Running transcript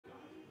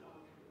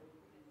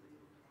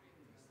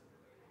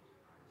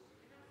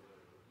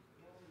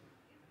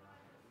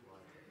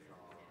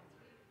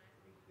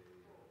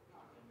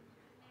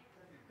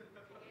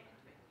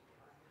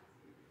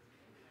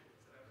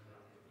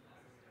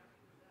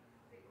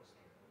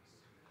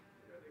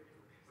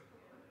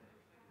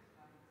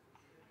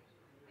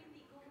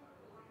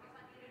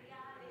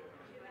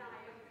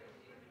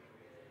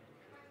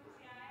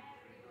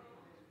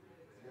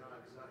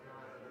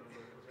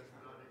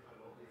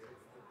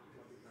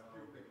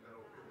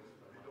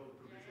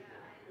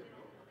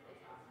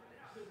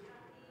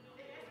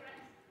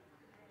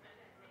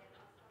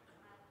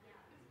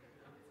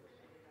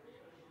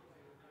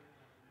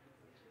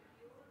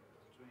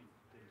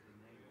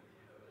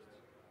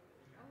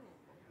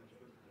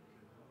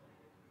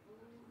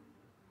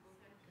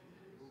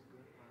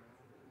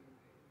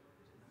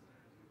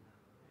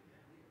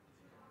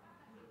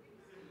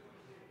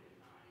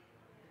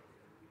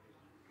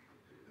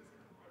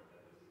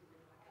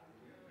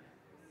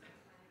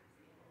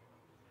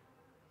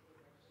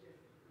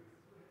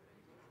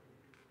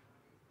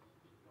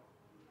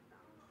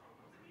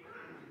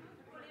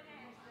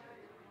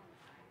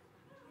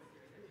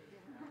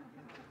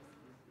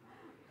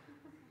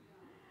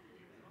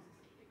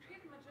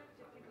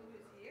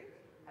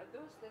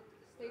those that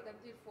stayed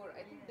until 4,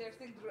 I think they're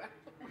still drunk.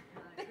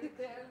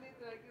 They are only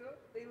like,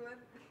 they went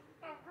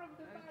from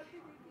the party.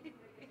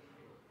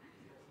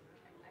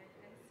 I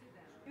see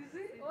them. You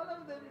see, all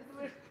of them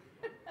were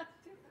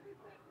until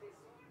 3:30.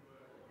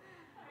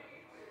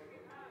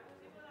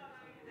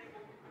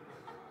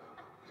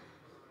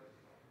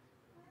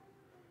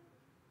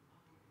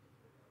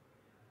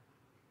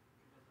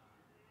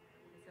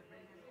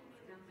 Sabrina is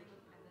coming.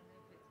 I don't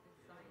know if it's the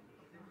sign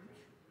of the month.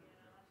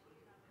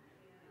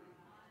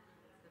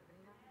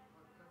 Sabrina,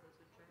 qualcosa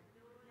succede?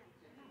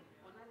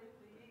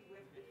 Polarimetry, we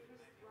have the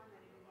first one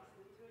and then it's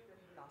the third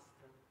and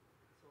last.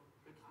 So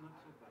it's not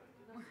so bad.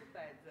 Not so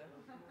bad.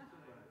 It's not so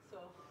bad.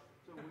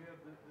 So we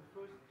have the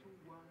first two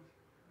ones.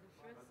 The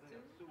first two?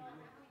 So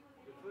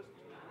the first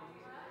two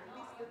ones. at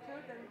least the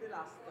third and the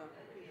last. So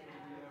we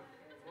have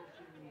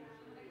 14 minutes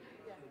and the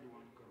third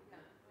one comes.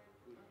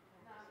 Good.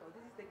 So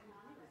this is the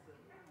good news.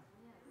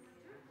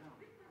 Now,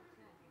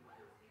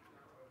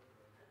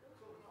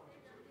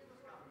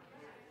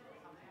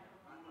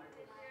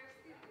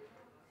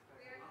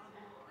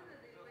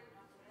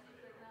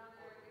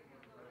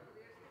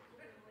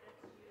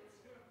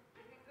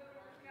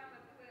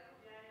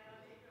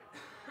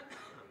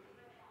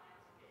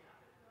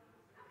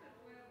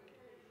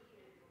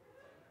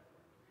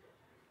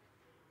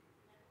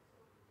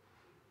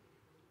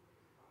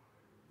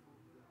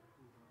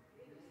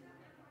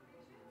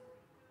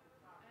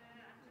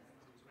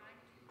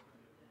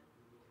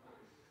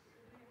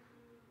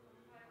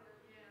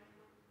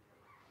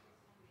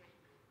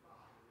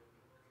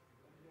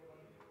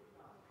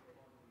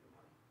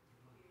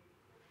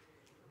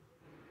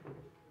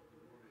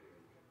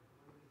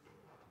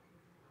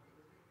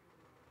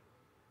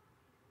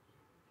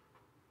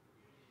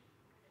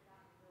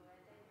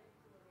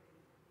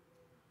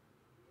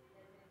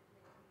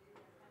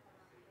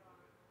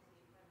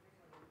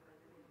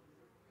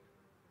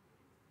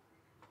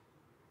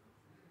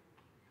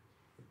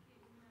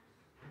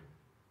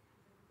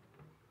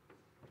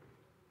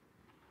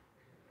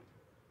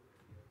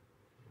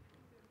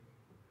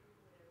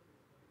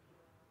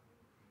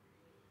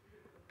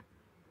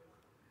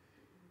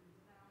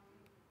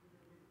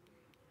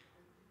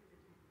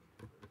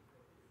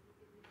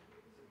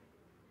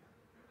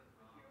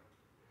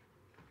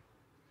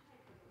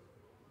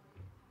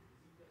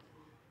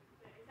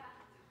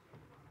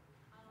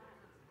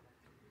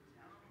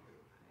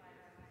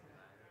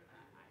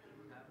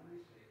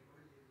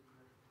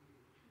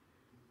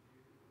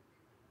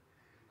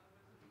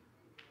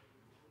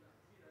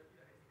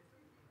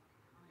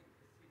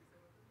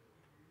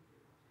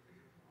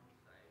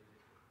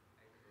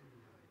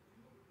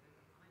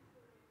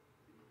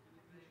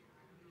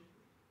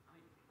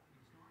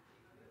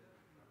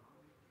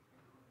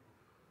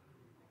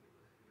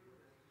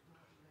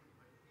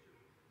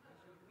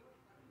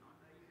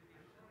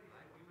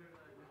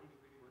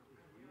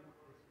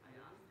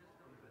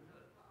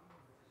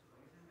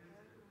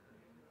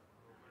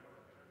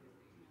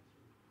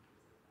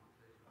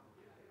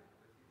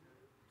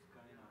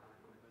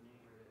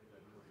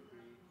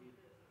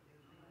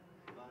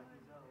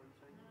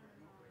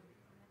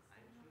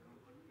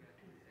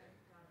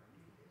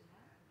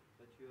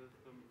 but you have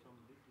some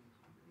difference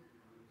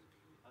with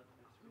at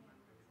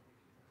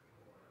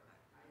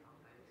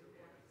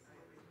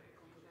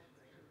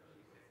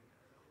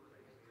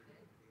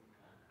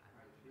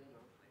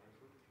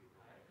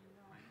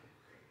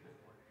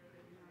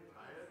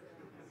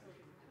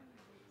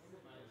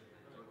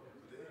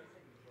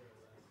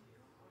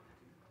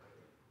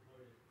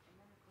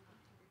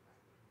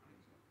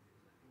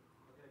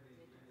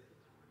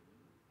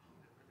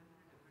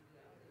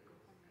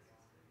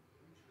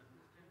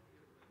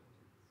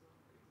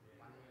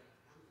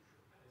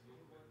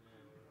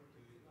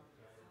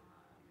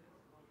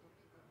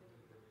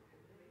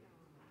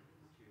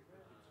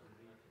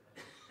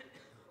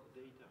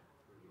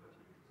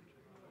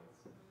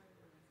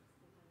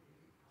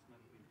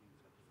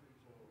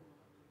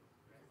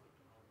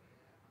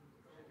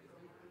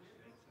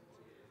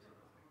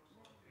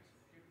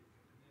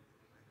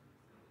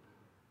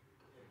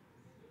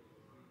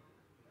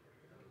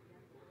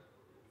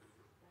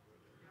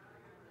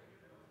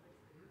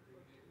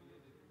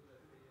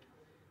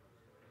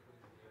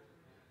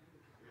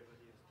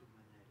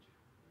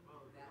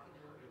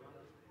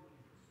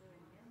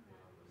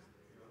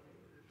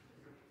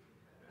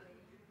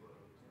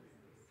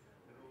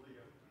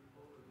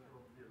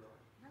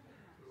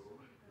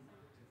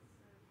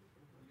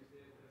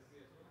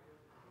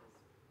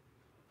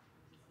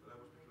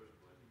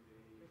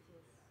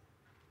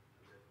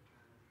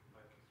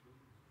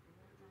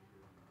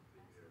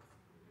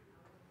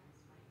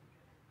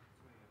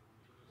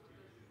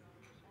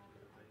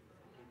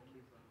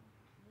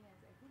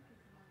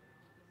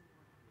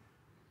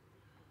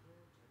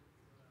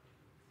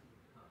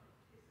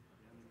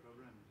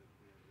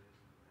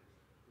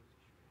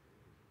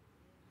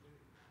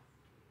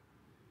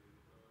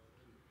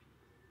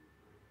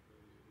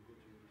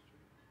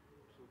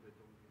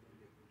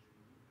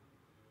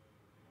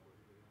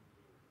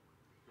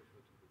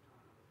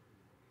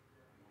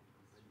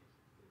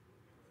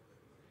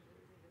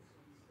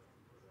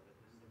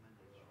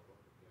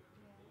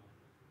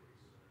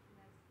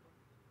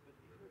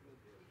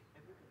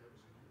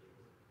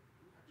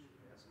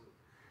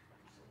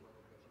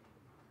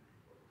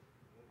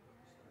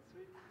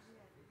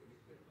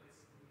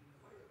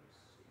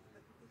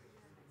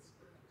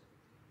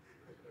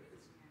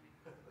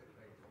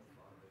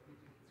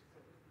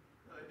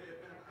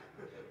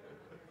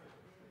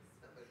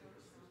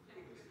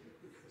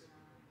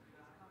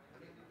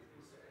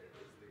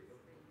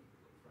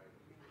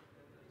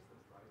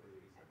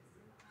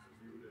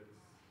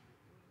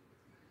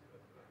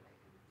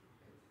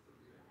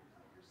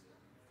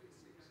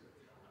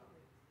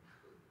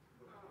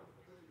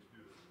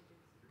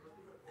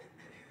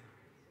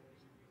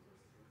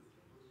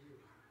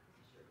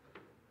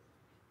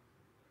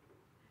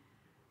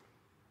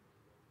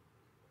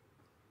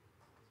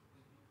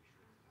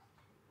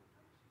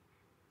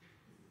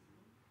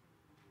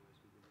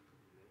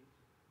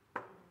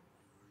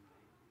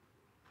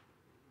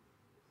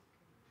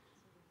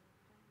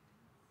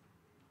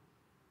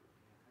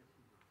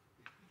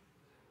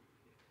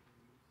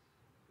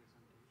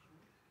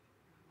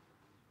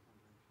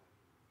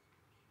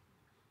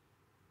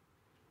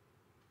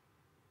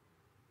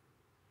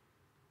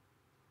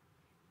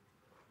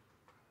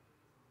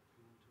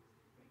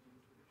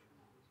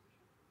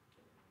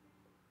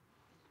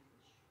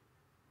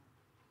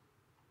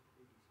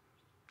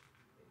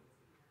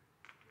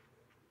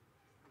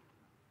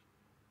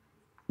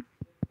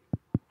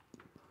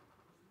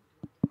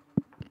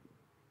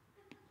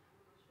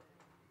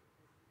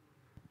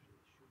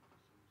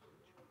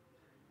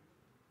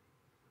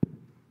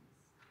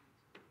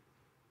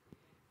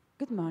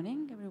Good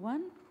morning,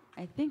 everyone.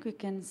 I think we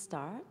can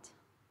start.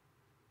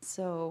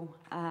 So,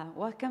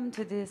 welcome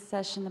to this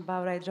session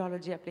about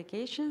hydrology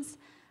applications,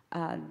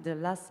 the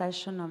last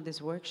session of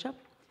this workshop.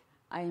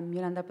 I am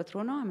Yolanda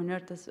Patruno. I'm an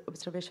Earth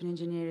Observation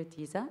Engineer at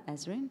ESA,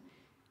 ESRIN,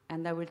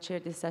 and I will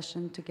chair this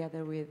session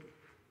together with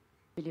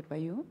Philippe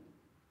Bayou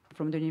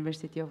from the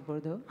University of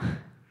Bordeaux.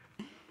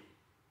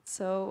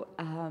 So,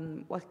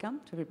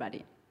 welcome to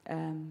everybody.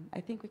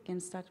 I think we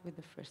can start with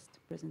the first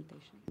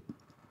presentation.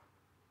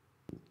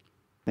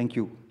 Thank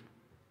you.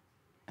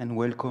 And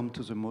welcome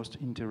to the most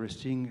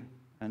interesting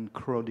and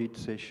crowded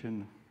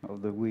session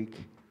of the week.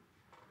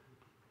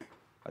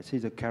 I see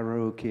the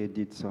karaoke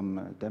did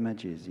some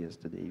damages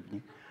yesterday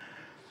evening.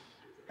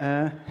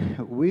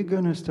 We're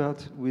going to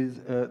start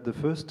with the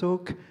first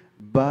talk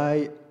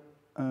by,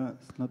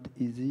 it's not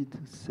easy to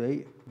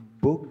say,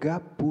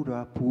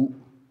 Bogapurapu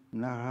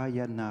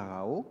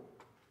Narayanarao.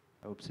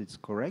 I hope it's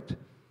correct.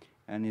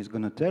 And he's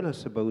going to tell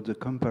us about the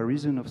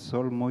comparison of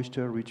soil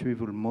moisture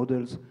retrieval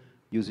models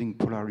using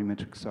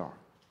polarimetric SAR.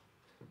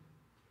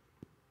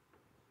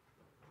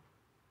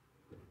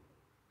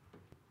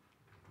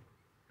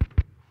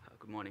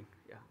 Good morning.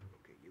 Yeah.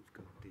 Okay, you've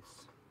got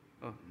this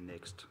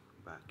next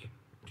back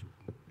to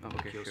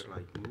Okay, your sure.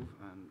 slide move,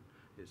 and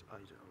there's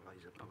either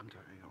a pointer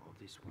or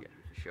this one. Yeah,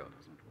 if it sure.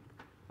 doesn't work.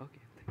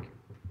 Okay, thank you.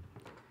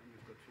 And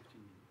you've got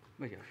 15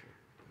 minutes.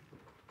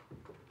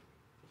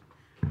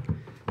 Yeah,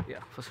 sure.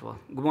 Yeah, first of all,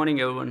 good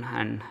morning, everyone,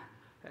 and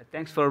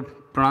thanks for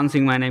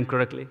pronouncing my name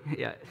correctly.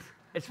 Yeah,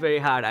 it's very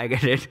hard, I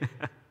get it.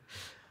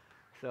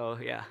 So,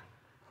 yeah.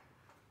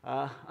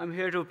 I'm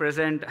here to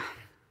present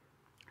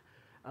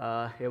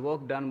a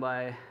work done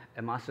by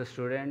a master's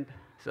student.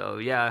 So,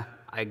 yeah,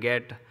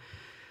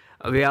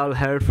 we all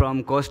heard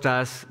from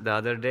Costas the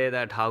other day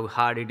that how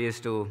hard it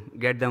is to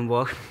get them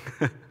work,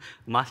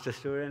 master's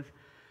students.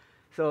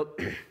 So,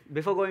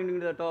 before going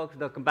into the talk,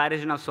 the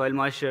comparison of soil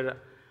moisture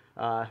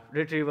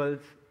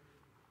retrievals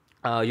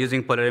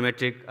using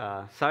polarimetric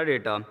SAR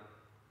data.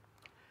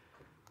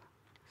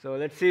 So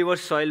let's see what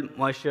soil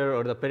moisture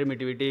or the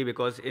permittivity,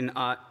 because in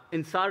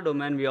SAR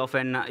domain we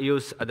often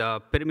use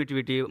the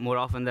permittivity more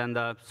often than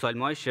the soil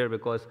moisture,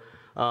 because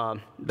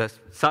the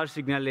SAR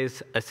signal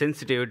is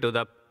sensitive to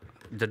the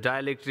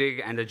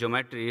dielectric and the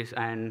geometries,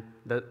 and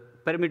the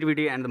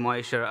permittivity and the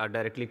moisture are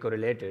directly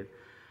correlated.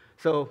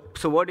 So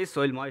what is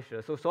soil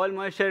moisture? So soil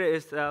moisture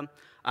is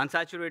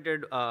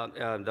unsaturated,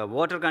 the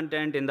water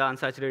content in the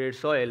unsaturated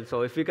soil.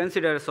 So if we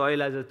consider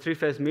soil as a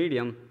three-phase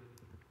medium,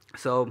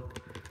 so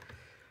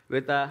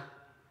with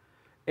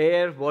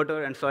air,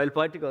 water, and soil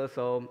particles,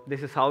 so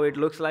this is how it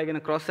looks like in a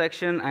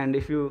cross-section. And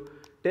if you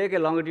take a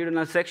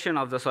longitudinal section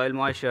of the soil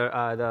moisture,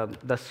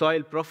 the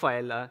soil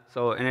profile,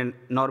 so in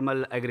a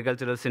normal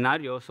agricultural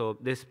scenario, so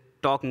this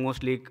talk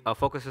mostly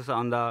focuses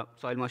on the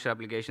soil moisture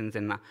applications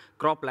in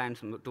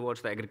croplands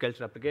towards the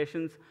agricultural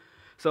applications.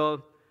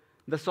 So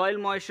the soil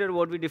moisture,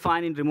 what we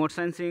define in remote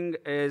sensing,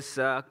 is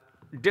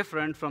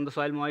different from the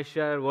soil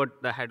moisture,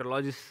 what the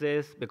hydrologist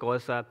says,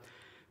 because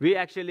we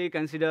actually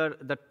consider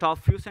the top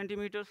few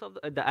centimeters of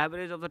the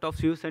average of the top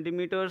few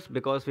centimeters,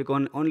 because we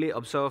can only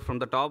observe from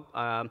the top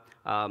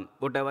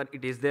whatever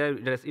it is there,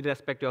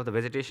 irrespective of the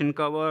vegetation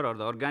cover or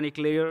the organic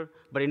layer.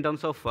 But in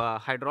terms of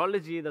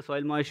hydrology, the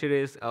soil moisture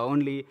is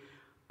only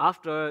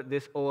after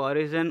this O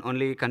origin,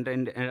 only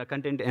contained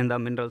in the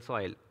mineral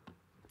soil.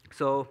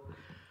 So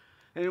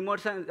in remote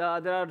sense,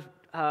 there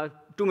are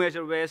two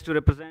major ways to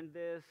represent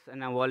this,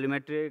 in a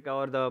volumetric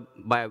or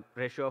by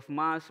ratio of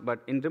mass. But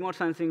in remote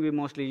sensing, we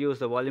mostly use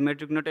the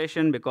volumetric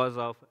notation because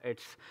of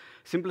its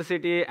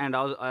simplicity and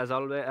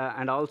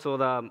also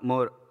the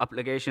more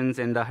applications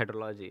in the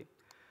hydrology.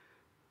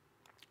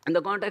 In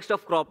the context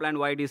of cropland,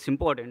 why it is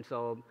important?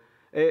 So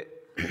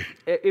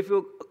if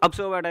you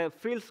observe at a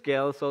field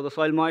scale, so the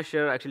soil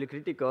moisture actually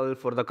critical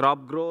for the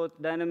crop growth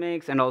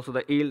dynamics and also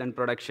the yield and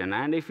production.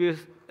 And if you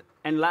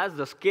enlarge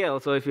the scale,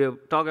 so if you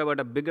talk about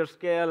a bigger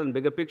scale and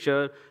bigger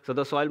picture, so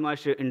the soil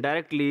moisture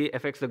indirectly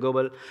affects the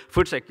global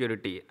food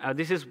security.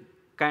 This is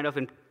kind of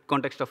in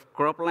context of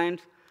croplands.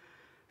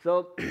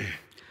 So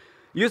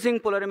using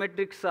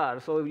polarimetric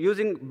SAR, so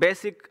using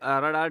basic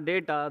radar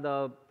data,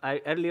 the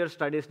earlier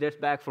studies dates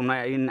back from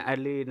in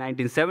early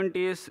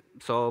 1970s.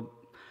 So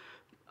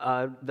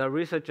the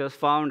researchers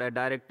found a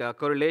direct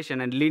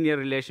correlation and linear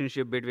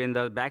relationship between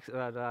the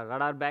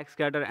radar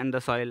backscatter and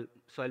the soil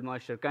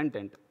moisture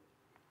content.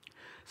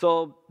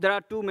 So there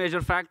are two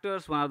major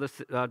factors. One of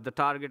the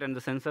target and the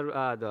sensor,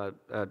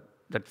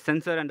 the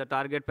sensor and the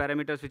target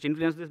parameters which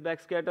influence this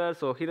backscatter.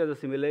 So here is a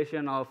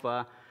simulation of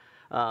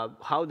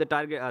how the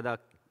target,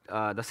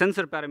 the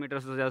sensor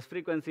parameters such as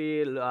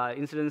frequency,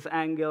 incidence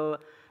angle,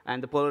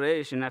 and the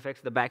polarization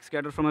affects the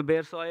backscatter from a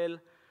bare soil.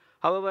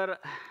 However,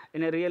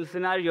 in a real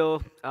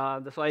scenario,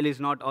 the soil is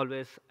not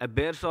always a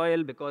bare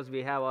soil, because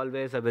we have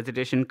always a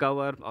vegetation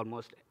cover.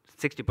 Almost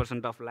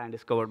 60% of land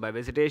is covered by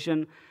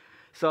vegetation.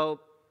 So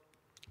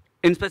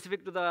in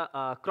specific to the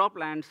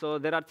cropland, so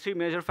there are three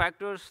major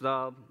factors.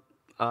 The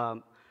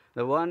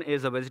one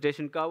is the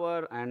vegetation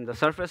cover and the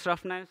surface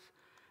roughness,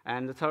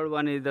 and the third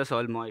one is the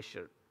soil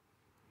moisture.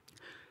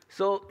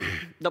 So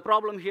the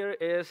problem here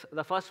is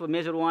the first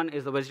major one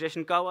is the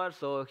vegetation cover.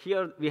 So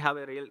here we have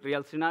a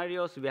real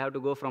scenario. So we have to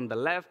go from the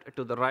left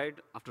to the right.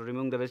 After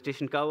removing the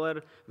vegetation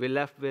cover, we're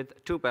left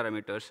with 2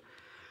 parameters.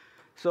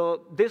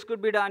 So this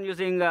could be done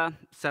using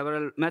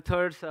several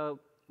methods.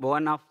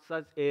 One of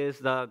such is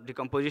the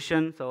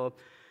decomposition. So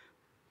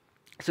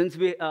since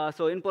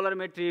so in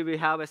polarimetry, we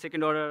have a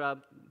second-order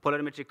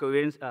polarimetric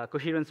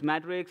coherence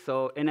matrix.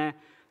 So in a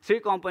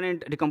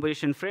 3-component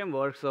decomposition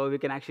framework, so we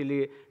can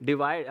actually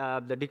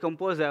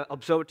decompose the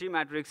observed T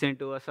matrix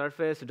into a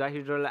surface,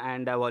 dihedral,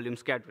 and a volume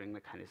scattering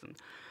mechanism.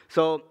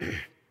 So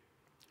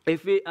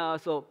if we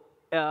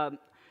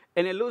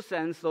in a loose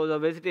sense, so the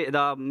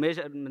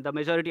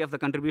majority of the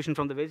contribution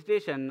from the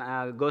vegetation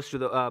goes to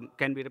the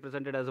can be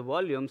represented as a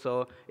volume.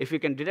 So if we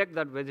can direct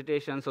that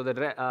vegetation, so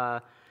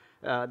that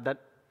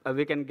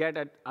we can get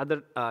at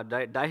other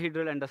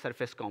dihedral and the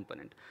surface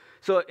component.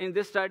 So in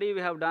this study,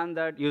 we have done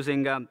that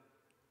using a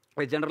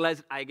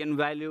generalized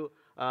eigenvalue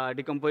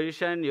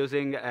decomposition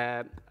using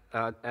a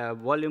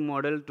volume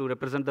model to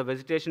represent the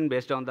vegetation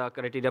based on the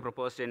criteria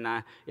proposed in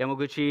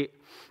Yamaguchi.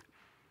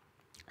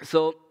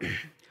 So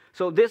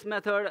this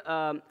method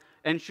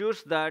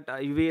ensures that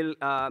you will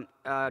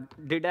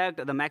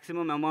deduct the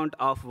maximum amount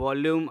of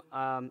volume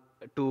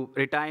to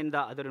retain the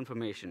other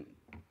information.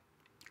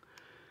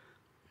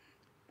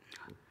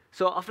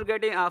 So after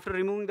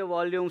removing the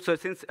volume, so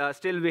since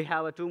still we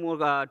have two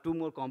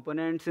more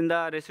components in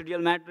the residual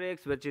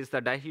matrix, which is the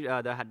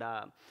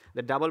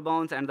double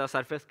bounds and the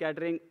surface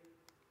scattering.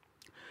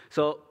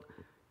 So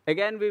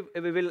again,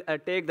 we will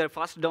take the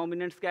first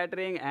dominant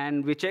scattering,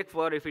 and we check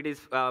for if it is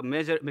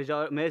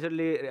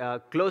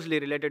majorly closely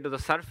related to the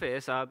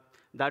surface.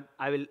 That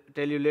I will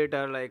tell you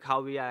later, like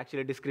how we are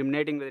actually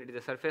discriminating whether it is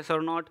a surface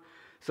or not.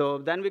 So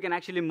then we can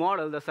actually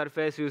model the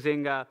surface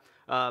using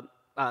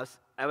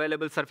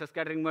available surface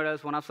scattering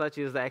models. One of such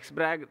is the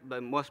XBRAG,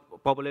 the most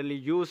popularly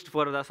used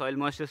for the soil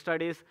moisture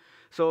studies.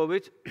 So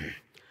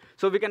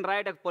we can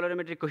write a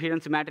polarimetric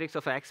coherence matrix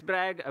of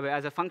XBRAG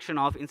as a function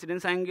of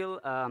incidence angle,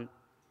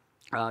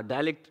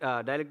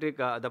 dielectric,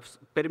 the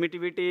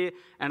permittivity,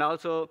 and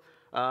also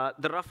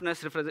the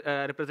roughness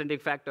representing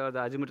factor, the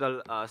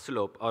azimuthal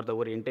slope or the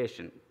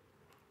orientation.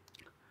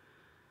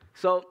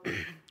 So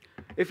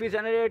if we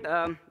generate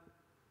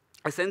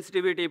a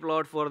sensitivity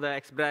plot for the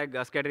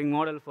XBRAG scattering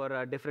model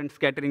for different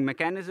scattering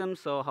mechanisms,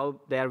 so how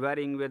they are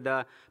varying with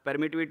the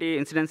permittivity,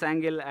 incidence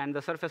angle, and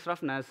the surface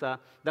roughness.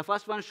 The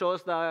first one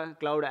shows the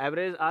cloud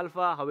average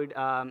alpha, how it,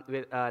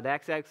 the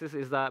x-axis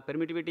is the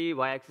permittivity,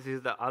 y-axis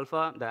is the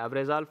alpha, the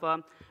average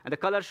alpha, and the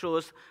color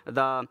shows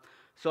the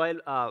soil,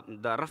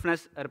 the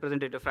roughness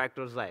representative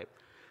factor xi.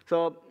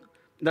 So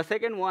the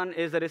second one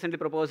is the recently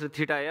proposed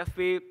theta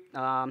FP.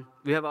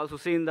 We have also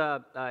seen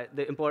the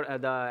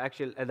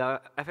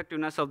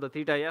effectiveness of the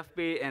theta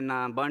FP in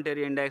burnt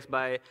area index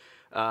by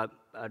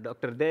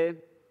Dr. Day.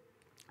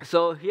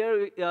 So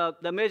here,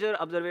 the major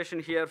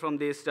observation here from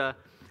these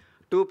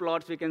 2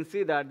 plots, we can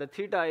see that the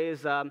theta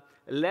is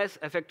less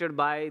affected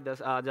by the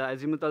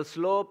azimuthal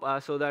slope,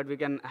 so that we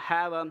can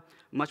have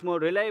much more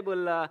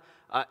reliable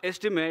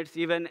estimates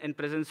even in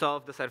presence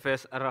of the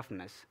surface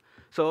roughness.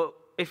 So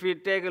if we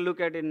take a look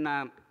at in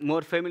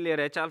more familiar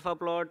H alpha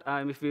plot,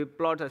 if we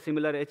plot a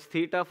similar H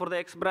theta for the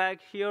XBRAG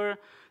here,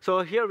 so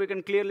here we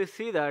can clearly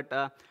see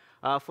that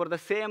for the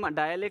same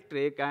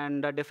dielectric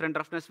and different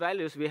roughness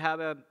values, we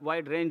have a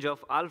wide range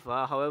of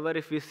alpha. However,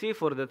 if we see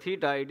for the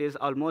theta, it is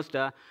almost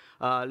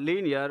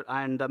linear,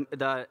 and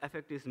the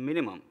effect is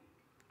minimum.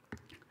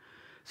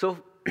 So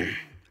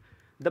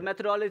the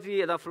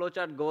methodology, the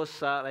flowchart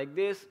goes like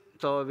this.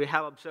 So we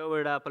have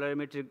observed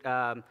polarimetric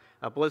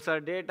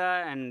PolInSAR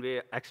data, and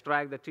we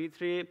extract the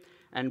T3,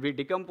 and we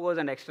decompose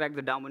and extract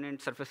the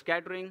dominant surface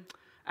scattering.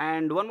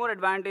 And one more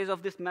advantage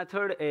of this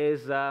method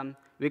is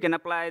we can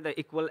apply the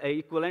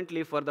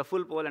equivalently for the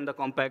full pole and the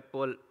compact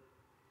pole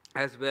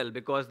as well,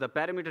 because the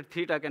parameter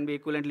theta can be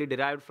equivalently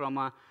derived from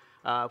a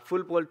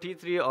full pole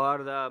T3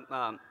 or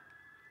the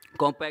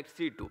compact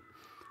C2.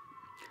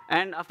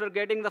 And after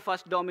getting the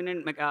first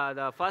dominant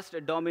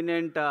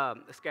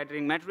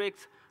scattering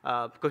matrix,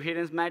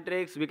 coherence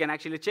matrix, we can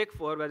actually check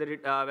for whether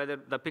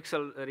the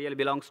pixel really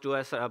belongs to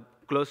us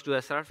close to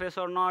a surface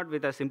or not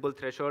with a simple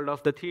threshold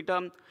of the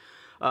theta.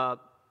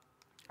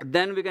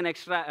 Then we can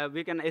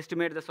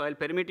estimate the soil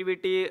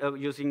permittivity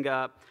using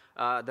the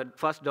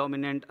first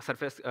dominant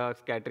surface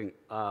scattering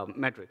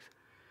matrix.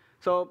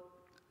 So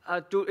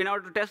in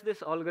order to test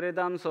this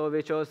algorithm, so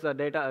we chose the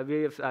data.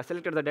 We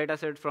selected the data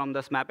set from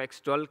the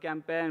SMAP-X12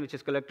 campaign, which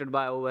is collected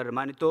by over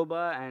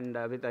Manitoba and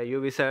with a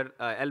UV-SAR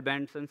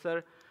L-band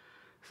sensor.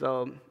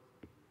 So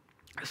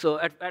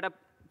at a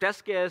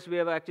test case, we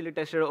have actually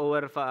tested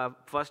over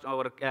first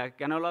our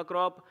canola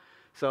crop.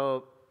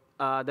 So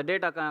the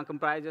data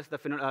comprises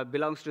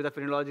belongs to the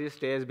phenology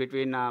stage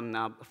between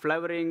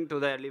flowering to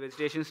the early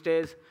vegetation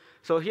stage.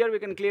 So here we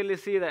can clearly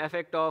see the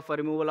effect of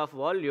removal of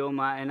volume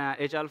in a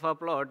H alpha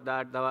plot,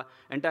 that the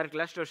entire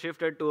cluster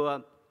shifted to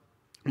a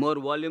more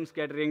volume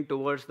scattering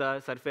towards the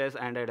surface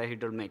and a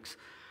dihedral mix.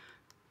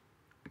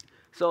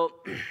 So,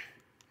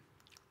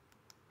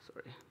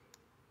 sorry.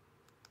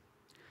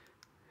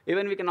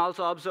 Even we can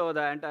also observe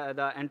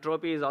the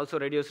entropy is also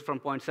reduced from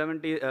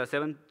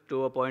 0.77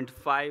 to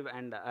 0.5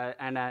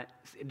 and a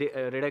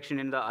reduction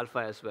in the alpha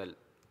as well.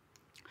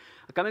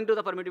 Coming to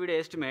the permittivity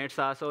estimates,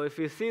 so if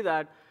you see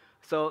that,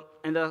 so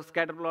in the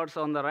scatter plots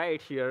on the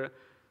right here,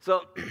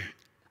 so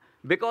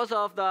because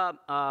of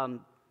the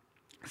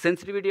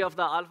sensitivity of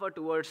the alpha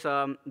towards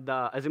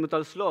the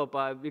azimuthal slope,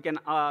 we can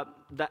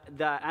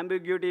the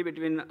ambiguity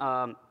between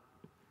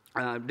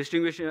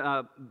distinguishing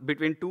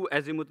between two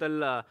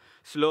azimuthal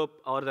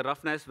slope or the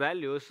roughness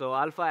values. So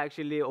alpha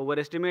actually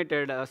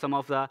overestimated some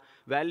of the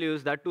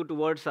values. That too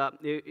towards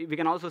we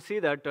can also see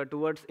that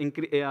towards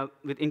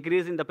with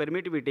increase in the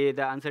permittivity,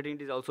 the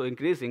uncertainty is also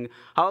increasing.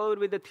 However,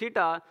 with the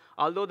theta,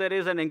 although there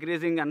is an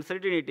increasing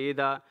uncertainty,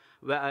 the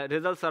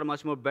results are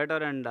much more better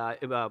and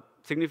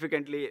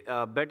significantly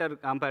better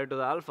compared to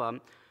the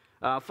alpha.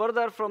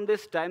 Further, from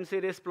this time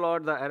series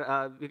plot,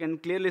 we can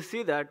clearly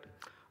see that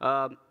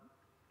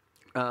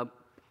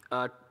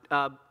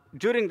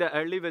during the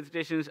early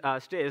vegetation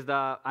stage,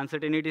 the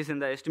uncertainties in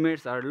the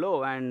estimates are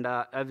low, and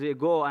as we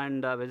go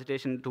and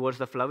vegetation towards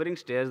the flowering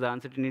stage, the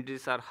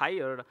uncertainties are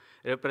higher,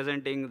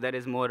 representing there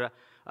is more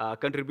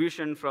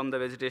contribution from the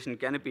vegetation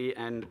canopy,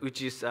 and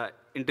which is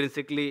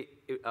intrinsically,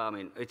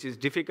 which is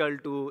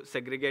difficult to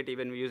segregate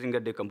even using a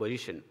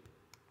decomposition.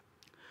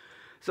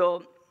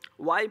 So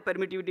why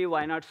permittivity,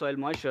 why not soil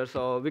moisture?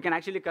 So we can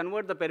actually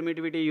convert the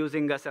permittivity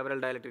using several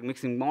dielectric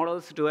mixing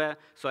models to a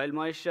soil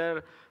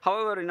moisture.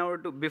 However, in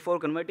order to, before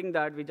converting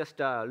that, we just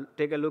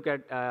take a look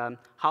at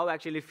how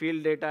actually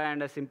field data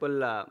and a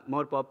simple,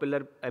 more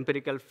popular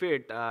empirical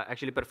fit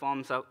actually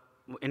performs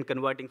in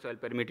converting soil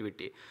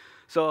permittivity.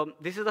 So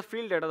this is the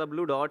field data, the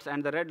blue dots,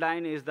 and the red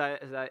line is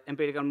the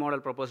empirical model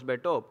proposed by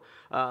Tope.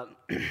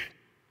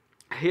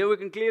 Here we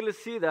can clearly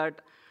see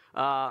that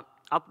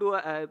up to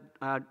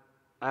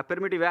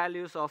permittive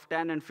values of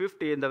 10 and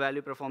 50,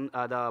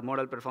 the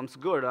model performs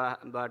good,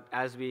 but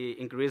as we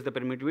increase the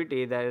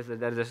permittivity, there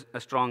is a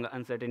strong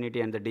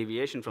uncertainty and the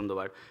deviation from the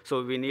word.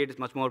 So we need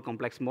much more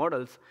complex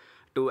models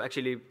to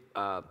actually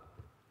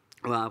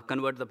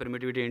convert the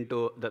permittivity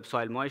into the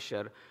soil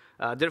moisture.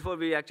 Therefore,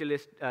 we actually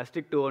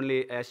stick to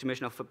only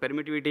estimation of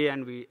permittivity,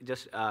 and we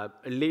just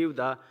leave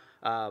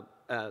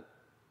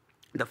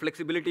the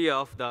flexibility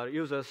of the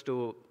users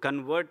to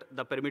convert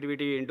the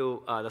permittivity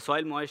into the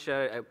soil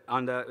moisture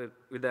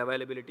with the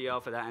availability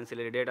of the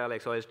ancillary data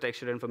like soil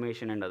texture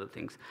information and other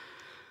things.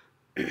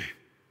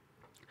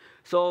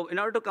 So in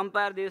order to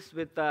compare this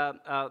with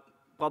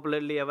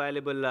popularly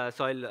available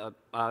soil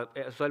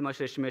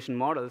moisture estimation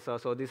models,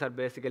 so these are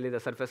basically the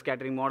surface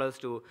scattering models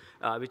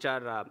which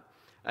are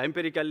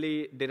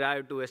empirically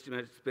derived to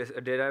estimate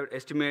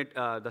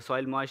the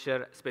soil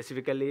moisture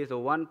specifically. So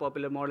one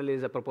popular model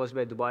is proposed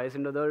by Dubois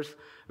and others,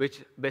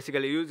 which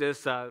basically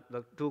uses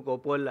the two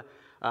copole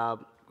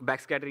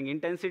backscattering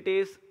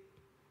intensities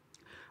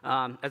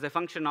as a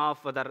function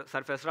of the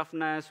surface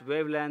roughness,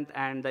 wavelength,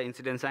 and the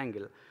incidence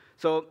angle.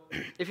 So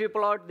if you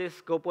plot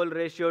this copole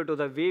ratio to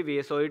the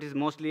VV, so it is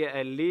mostly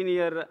a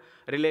linear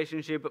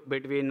relationship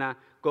between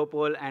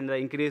copole and the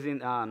increasing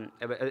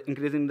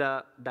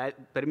the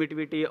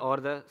permittivity or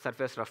the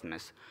surface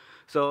roughness.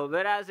 So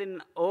whereas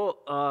in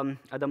O,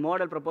 the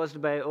model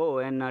proposed by O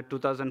in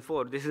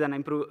 2004, this is an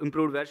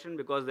improved version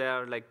because there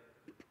are like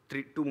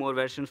two more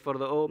versions for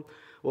the O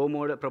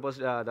model proposed,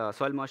 the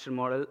soil moisture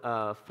model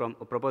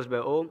proposed by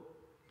O.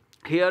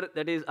 Here,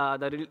 that is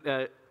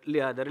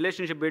the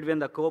relationship between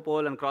the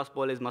copole and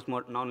crosspole is much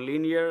more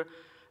non-linear,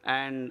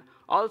 and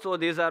also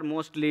these are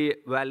mostly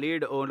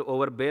valid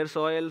over bare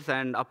soils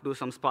and up to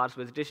some sparse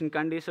vegetation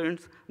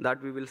conditions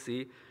that we will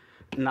see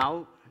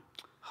now.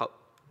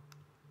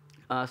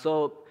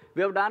 So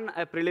we have done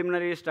a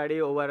preliminary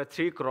study over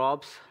 3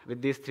 crops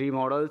with these 3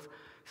 models,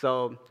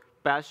 so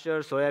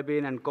pasture,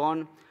 soybean, and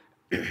corn.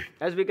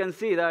 As we can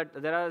see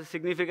that there are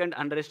significant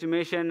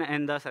underestimation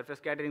in the surface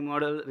scattering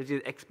model, which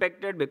is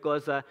expected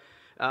because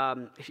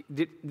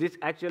this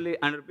actually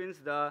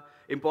underpins the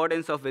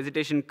importance of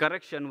vegetation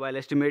correction while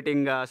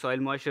estimating soil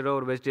moisture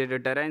over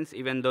vegetated terrains,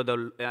 even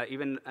though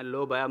even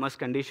low biomass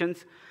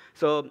conditions.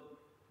 So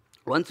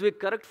once we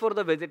correct for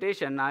the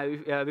vegetation,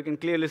 we can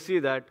clearly see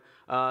that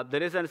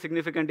there is a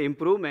significant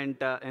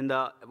improvement in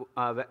the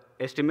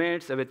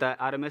estimates with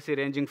RMSE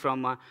ranging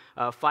from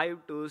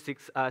 5 to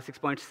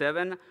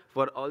 6.7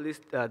 for all these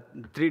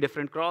 3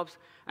 different crops.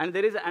 And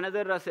there is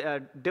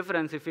another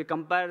difference if we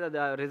compare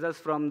the results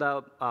from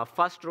the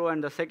first row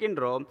and the second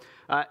row.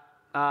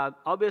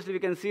 Obviously, we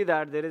can see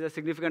that there is a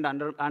significant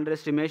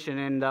underestimation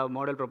in the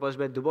model proposed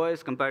by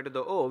Dubois compared to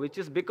the O, which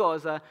is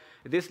because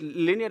this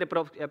linear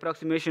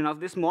approximation of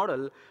this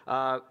model,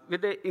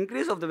 with the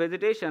increase of the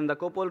vegetation, the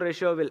copole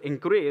ratio will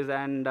increase,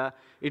 and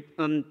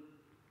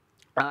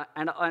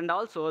and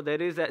also there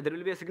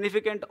will be a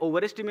significant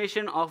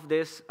overestimation of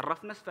this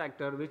roughness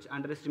factor, which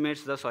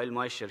underestimates the soil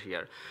moisture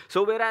here.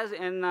 So whereas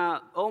in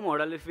O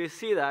model, if we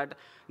see that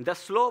the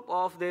slope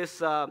of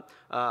this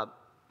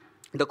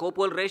the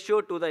copole ratio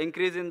to the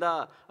increase in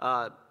the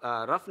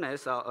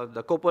roughness,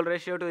 the copole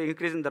ratio to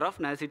increase in the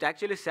roughness, it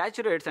actually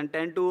saturates and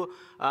tend to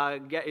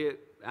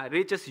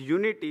reaches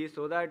unity,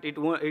 so that it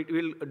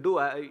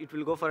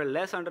will go for a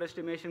less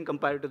underestimation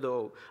compared to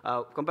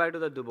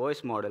the Du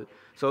Bois model.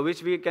 So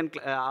which we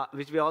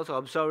also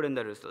observed in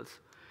the results.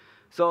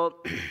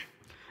 So.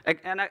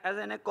 And as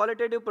in a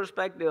qualitative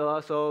perspective,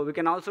 so we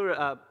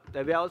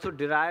also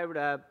derived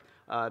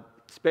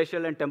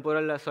spatial and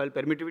temporal soil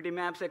permittivity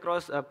maps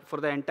across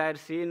for the entire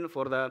scene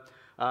for the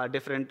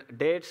different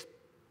dates.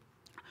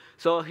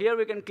 So here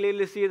we can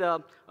clearly see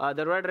the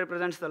red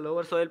represents the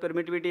lower soil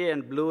permittivity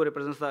and blue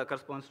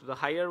corresponds to the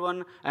higher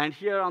one. And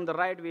here on the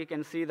right we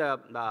can see the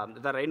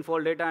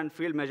rainfall data and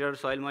field measured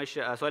soil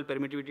moisture, soil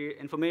permittivity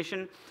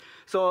information.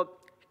 So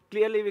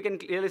clearly, we can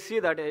clearly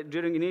see that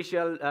during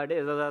initial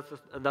days,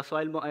 the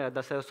soil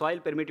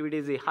permittivity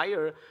is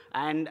higher,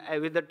 and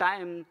with the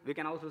time, we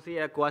can also see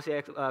a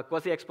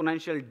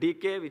quasi-exponential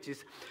decay, which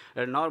is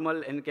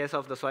normal in case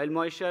of the soil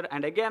moisture.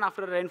 And again,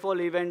 after a rainfall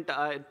event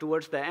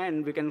towards the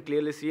end, we can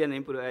clearly see an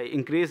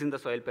increase in the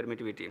soil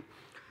permittivity.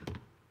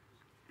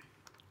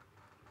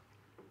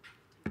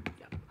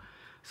 Yeah.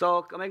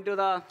 So coming to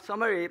the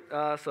summary,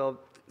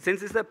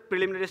 since it's a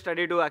preliminary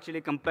study to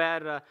actually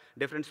compare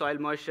different soil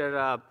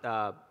moisture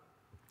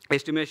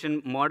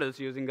estimation models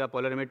using a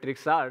polarimetric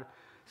SAR.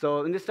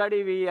 So in this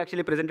study, we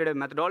actually presented a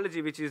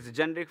methodology which is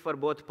generic for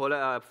both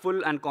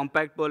full and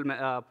compact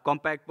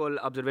pole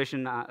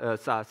observation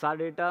SAR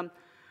data.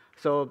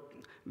 So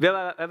we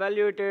have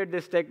evaluated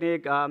this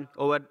technique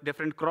over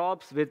different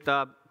crops with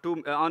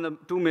two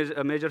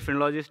major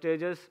phrenology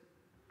stages.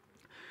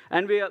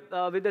 And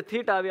with the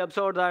theta, we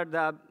observed that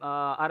the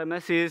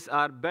RMSEs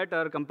are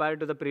better compared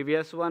to the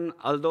previous one,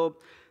 although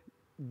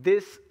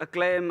this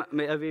claim,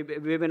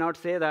 we may not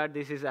say that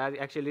this is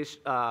actually,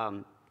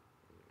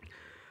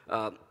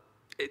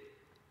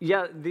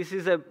 this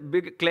is a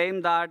big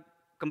claim that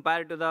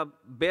compared to the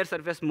bare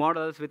surface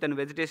models with a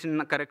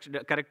vegetation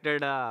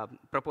corrected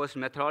proposed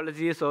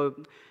methodology, so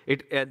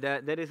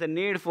there is a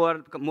need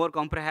for more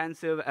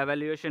comprehensive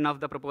evaluation of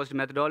the proposed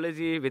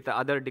methodology with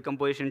other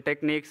decomposition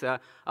techniques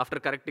after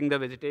correcting the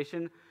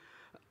vegetation.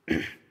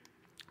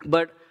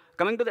 But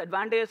coming to the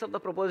advantages of the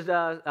proposed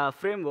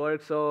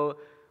framework, so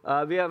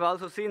we have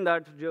also seen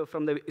that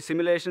from the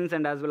simulations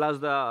and as well as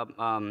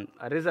the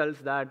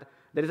results that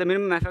there is a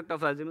minimum effect of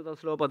azimuthal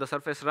slope of the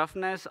surface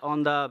roughness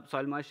on the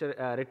soil moisture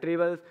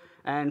retrievals.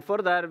 And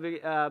further,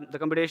 the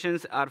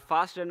computations are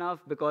fast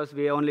enough because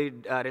we only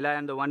rely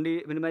on the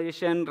 1D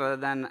minimization rather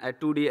than a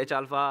 2D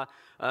H-alpha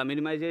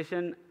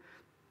minimization,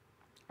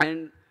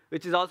 and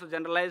which is also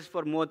generalized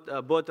for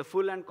both the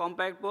full and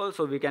compact poles,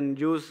 so we can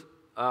use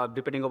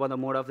depending upon the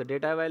mode of the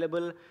data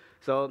available.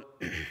 So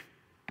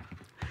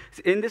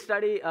in this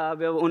study,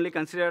 we have only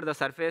considered the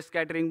surface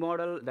scattering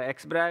model, the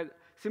X-brag.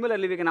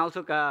 Similarly, we can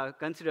also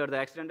consider the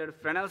extended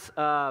Fresnel's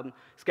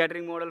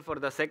scattering model for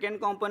the second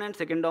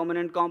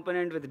dominant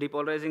component with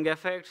depolarizing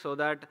effect, so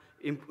that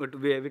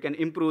we can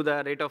improve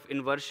the rate of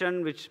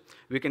inversion, which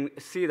we can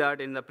see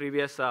that in the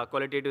previous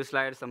qualitative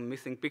slide, some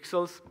missing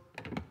pixels.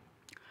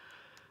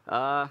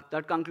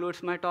 That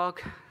concludes my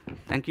talk.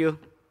 Thank you.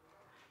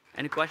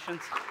 Any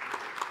questions?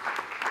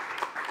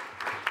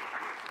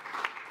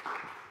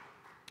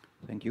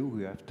 Thank you.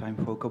 We have time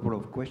for a couple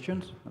of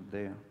questions up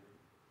there.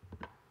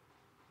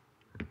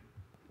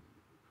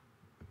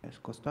 Yes,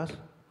 Kostas?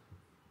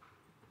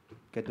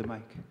 Get the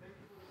mic.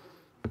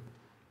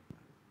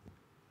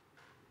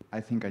 I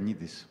think I need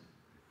this.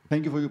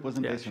 Thank you for your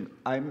presentation. Yeah, sure.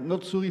 I'm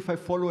not sure if I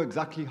follow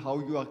exactly how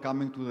you are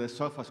coming to the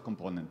surface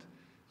component.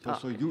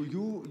 So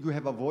you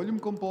have a volume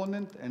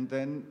component, and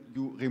then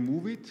you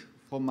remove it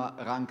from a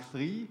rank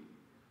 3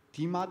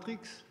 T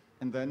matrix,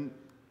 and then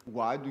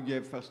why do you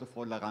have, first of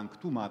all, a rank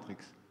 2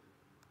 matrix?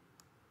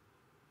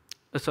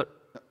 Sorry.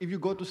 If you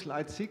go to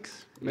slide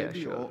 6, maybe,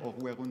 yeah, sure. or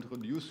we are going to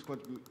introduce what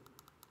you...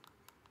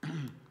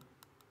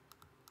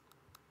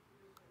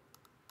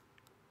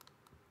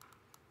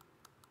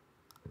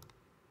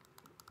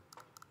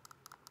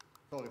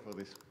 Sorry for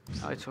this.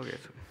 Oh, it's okay.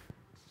 It's okay.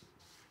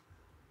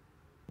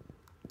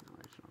 No,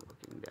 it's not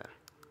working there.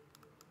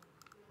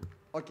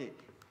 Okay.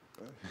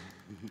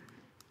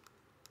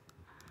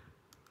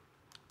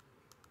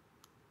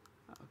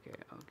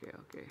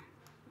 Okay.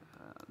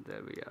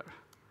 There we are.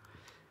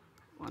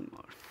 One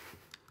more.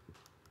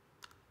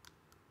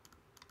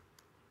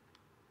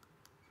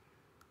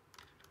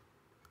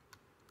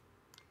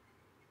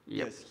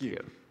 Yep, yes,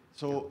 here.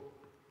 So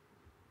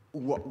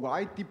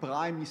why T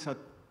prime is a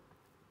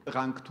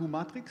rank 2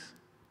 matrix?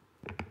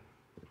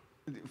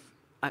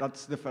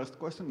 That's the first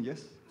question,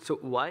 yes? So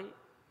why?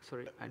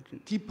 Sorry, I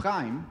didn't. T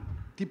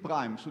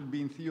prime should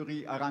be in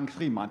theory a rank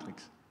 3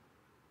 matrix.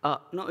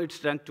 No,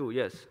 it's rank 2,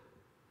 yes.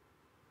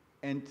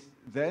 And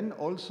then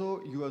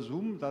also you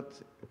assume that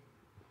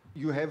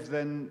you have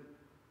then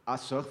a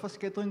surface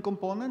scattering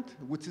component,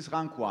 which is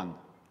rank 1.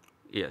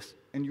 Yes.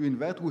 And you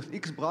invert with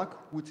X-brag,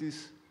 which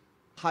is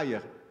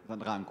higher than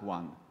rank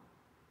 1.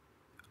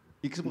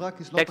 X-brag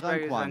is not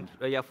rank 1.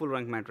 Yeah, full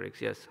rank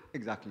matrix, yes.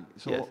 Exactly.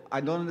 So yes.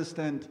 I don't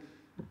understand.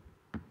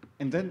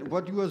 And then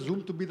what you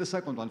assume to be the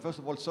second one? First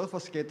of all,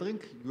 surface scattering,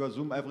 you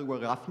assume everywhere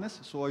roughness,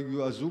 so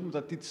you assume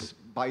that it's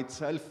by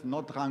itself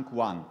not rank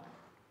 1.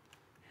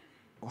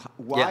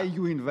 Why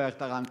you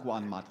invert a rank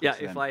 1 matrix? Yeah,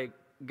 then? if I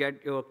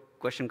get your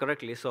question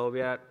correctly, so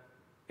we are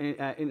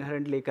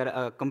inherently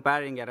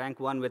comparing a rank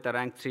 1 with a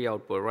rank 3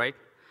 output, right?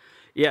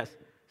 Yes.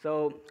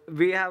 So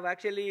we have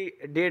actually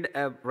did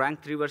a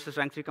rank 3 versus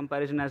rank 3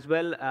 comparison as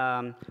well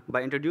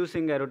by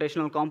introducing a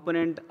rotational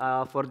component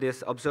for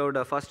this observed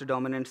first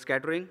dominant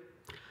scattering.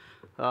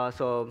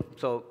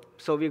 So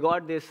we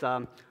got this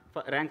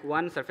rank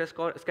 1 surface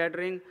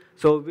scattering.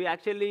 So we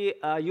actually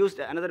used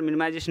another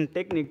minimization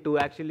technique to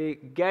actually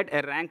get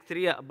a rank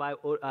 3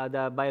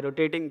 by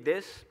rotating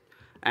this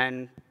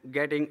and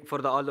getting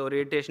for all the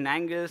orientation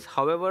angles.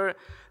 However,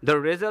 the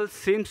result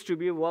seems to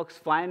be works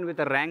fine with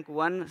a rank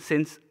 1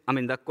 since, I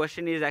mean, the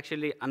question is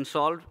actually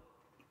unsolved.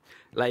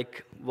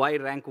 Like, why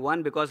rank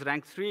 1? Because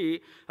rank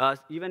 3,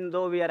 even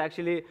though we are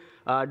actually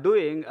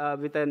doing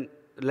with an,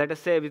 let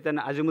us say, with an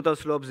azimuthal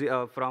slope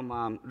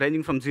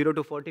ranging from 0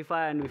 to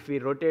 45, and if we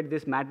rotate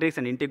this matrix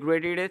and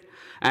integrated it,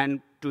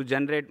 and to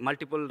generate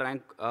multiple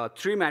rank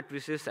 3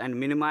 matrices and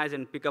minimize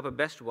and pick up a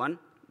best one,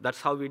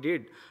 that's how we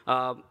did.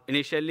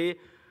 Initially,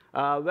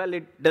 well,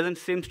 it doesn't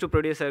seem to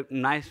produce a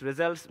nice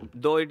results,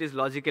 though it is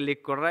logically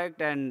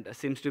correct and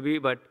seems to be,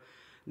 but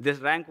this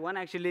rank 1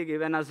 actually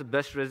given us the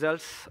best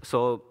results,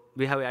 so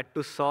we have had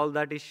to solve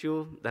that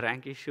issue, the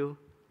rank issue,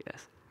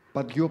 yes.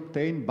 But you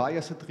obtain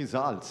biased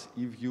results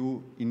if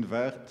you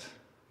invert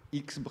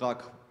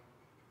X-BRAC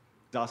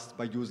just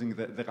by using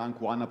the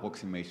rank 1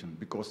 approximation,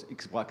 because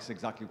X-BRAC is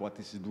exactly what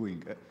this is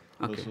doing.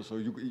 Okay. So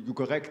you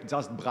correct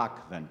just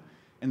BRAC then.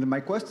 And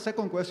my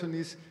second question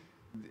is,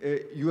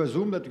 you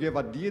assume that you have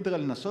a dihedral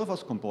and a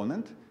surface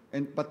component,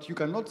 but you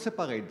cannot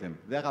separate them.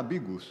 They're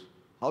ambiguous.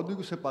 How do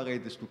you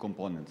separate these two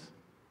components?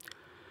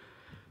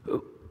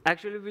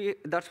 Actually,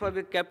 that's why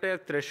we kept a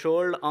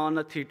threshold on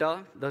a theta,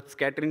 the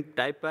scattering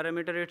type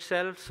parameter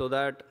itself, so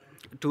that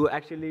to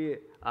actually,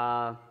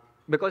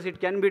 because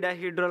it can be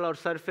dihedral or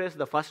surface,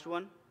 the first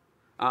one.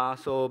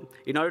 So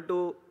in order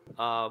to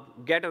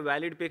get a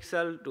valid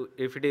pixel,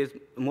 if it is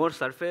more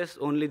surface,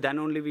 then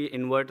only we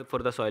invert for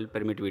the soil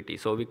permittivity.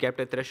 So we kept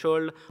a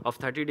threshold of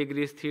 30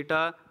 degrees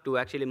theta to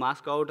actually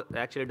mask out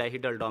actually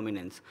dihedral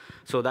dominance.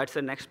 So that's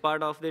the next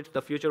part of it,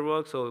 the future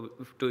work, so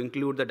to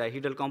include the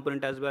dihedral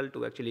component as well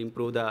to actually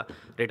improve the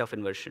rate of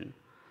inversion.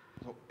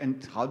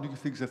 And how do you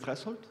fix the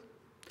threshold?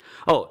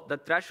 Oh, the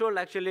threshold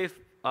actually,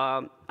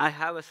 I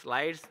have a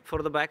slides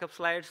for the backup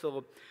slides.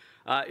 So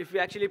if we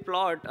actually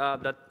plot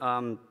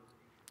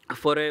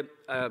for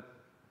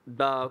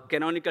the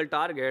canonical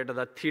target,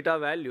 the theta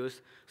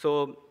values,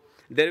 so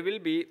there will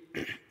be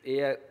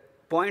a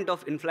point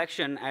of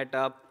inflection at,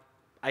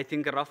 I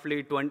think,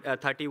 roughly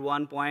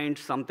 31 point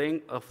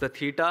something of the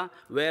theta,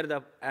 where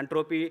the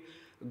entropy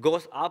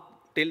goes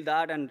up till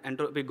that and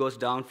entropy goes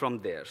down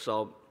from there.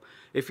 So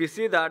if you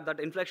see that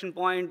inflection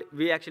point,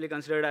 we actually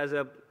consider it as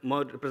a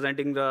more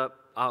representing the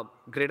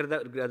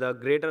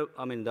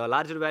the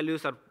larger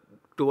values are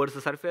towards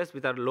the surface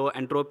with our low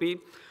entropy,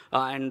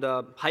 and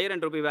the higher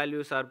entropy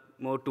values are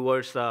more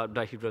towards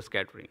dihedral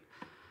scattering.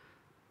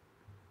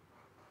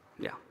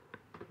 Yeah,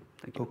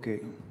 thank you.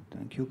 Okay,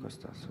 thank you,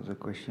 Kostas, for the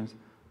questions.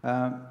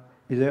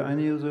 Is there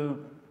any other,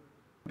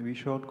 maybe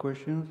short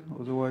questions?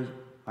 Otherwise,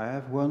 I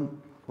have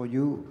one for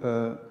you.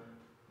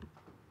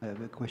 I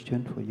have a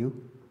question for you.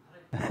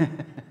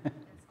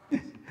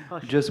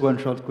 Just one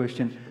short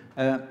question.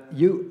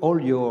 All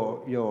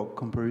your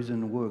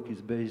comparison work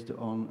is based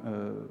on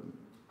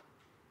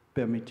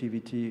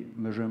permittivity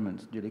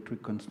measurements, the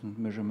electric constant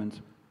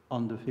measurements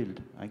on the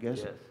field, I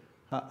guess. Yes.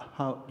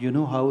 How you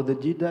know how they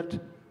did that?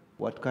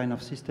 What kind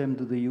of system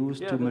do they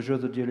use to measure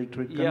the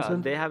dielectric constant? Yeah,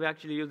 they have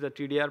actually used the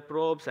TDR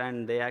probes,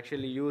 and they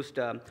actually used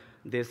the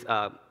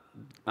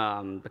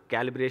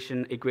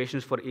calibration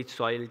equations for each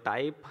soil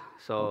type.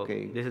 So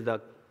this is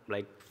the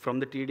from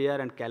the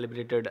TDR and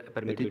calibrated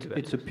permittivity values.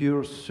 It's a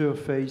pure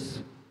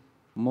surface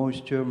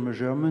moisture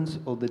measurements,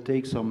 or they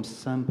take some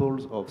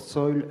samples of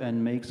soil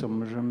and make some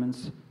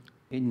measurements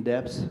in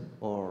depth,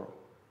 or?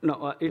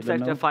 No, it's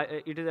at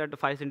it is at a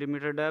 5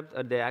 centimeter depth.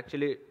 They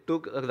actually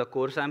took the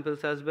core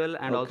samples as well,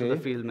 and also the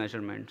field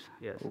measurements.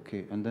 Yes.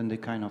 Okay, and then they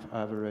kind of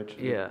average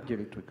the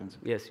dielectric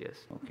constant. Yes,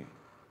 yes. Okay.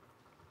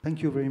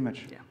 Thank you very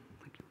much. Yeah,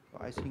 thank you.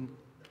 I think.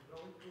 The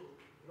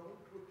ground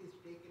truth is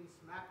taken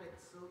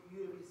SMAPEX, so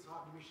UAV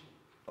SOD mission.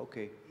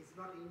 Okay. It's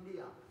not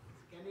India,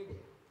 it's Canada.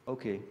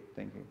 Okay,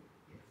 thank you.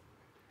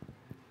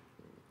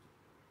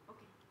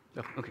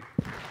 Oh, okay.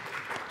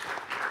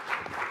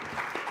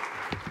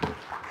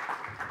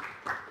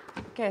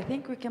 Okay, I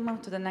think we can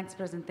move to the next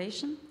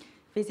presentation.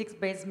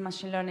 Physics-based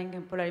machine learning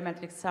and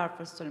polarimetric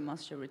surface soil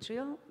moisture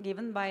retrieval,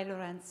 given by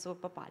Lorenzo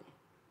Papale.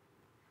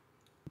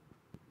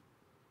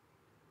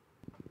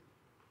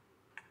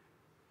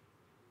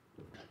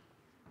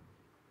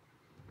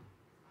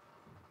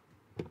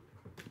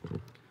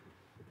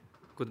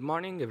 Good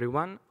morning,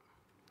 everyone.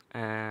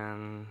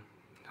 I'm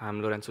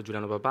Lorenzo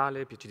Giuliano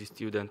Papale, PhD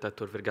student at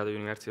Tor Vergata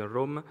University in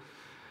Rome,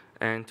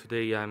 and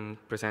today I'm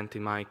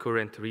presenting my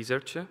current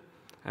research.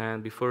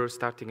 And before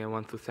starting, I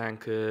want to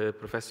thank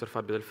Professor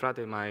Fabio Del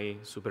Frate, my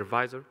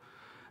supervisor,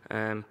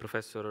 and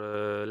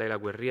Professor Leila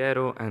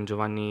Guerriero and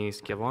Giovanni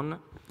Schiavon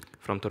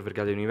from Tor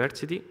Vergata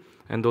University,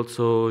 and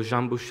also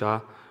Jean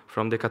Bouchat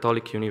from the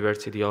Catholic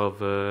University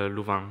of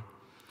Louvain.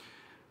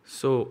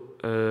 So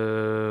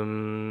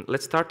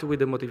let's start with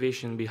the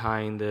motivation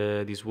behind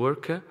this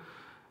work,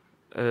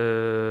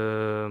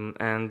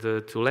 and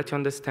to let you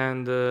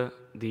understand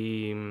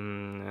the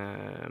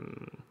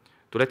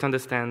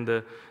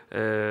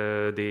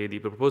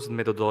proposed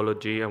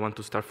methodology, I want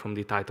to start from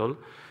the title.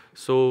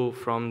 So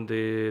from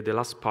the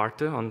last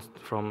part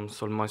from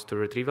soil moisture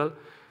retrieval.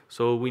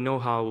 So we know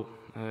how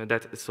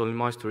that soil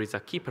moisture is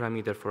a key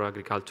parameter for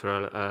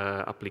agricultural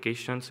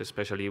applications,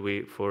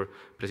 especially for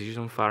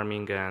precision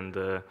farming and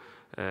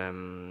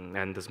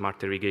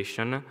smart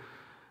irrigation.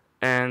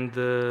 And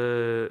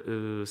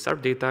SAR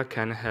data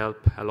can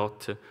help a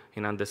lot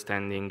in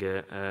understanding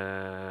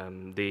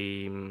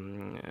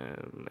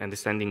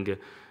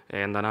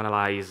and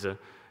analyze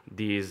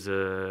these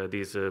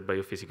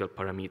biophysical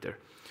parameter.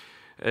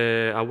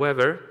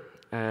 However,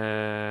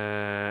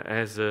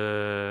 as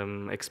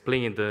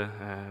explained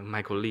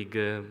my colleague,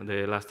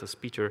 the last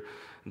speaker,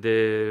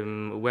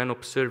 when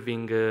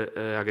observing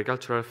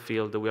agricultural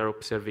field, we are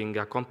observing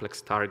a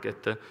complex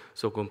target,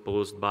 so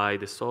composed by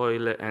the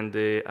soil and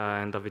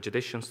the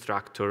vegetation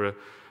structure,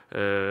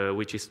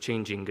 which is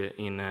changing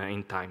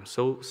in time.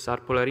 So SAR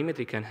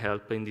polarimetry can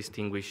help in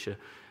distinguish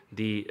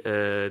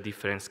the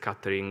different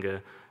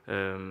scattering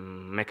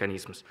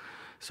mechanisms.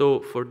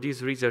 So for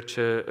this research,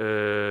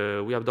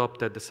 we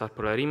adopted the SAR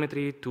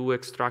polarimetry to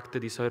extract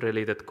the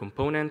soil-related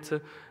components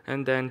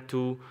and then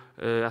to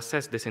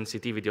assess the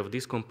sensitivity of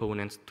these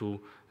components to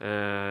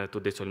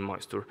the soil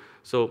moisture.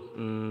 So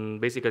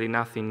basically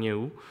nothing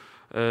new,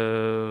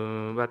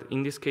 but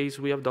in this case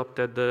we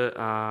adopted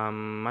a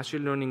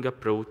machine learning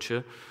approach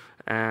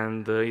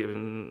and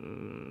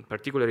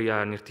particularly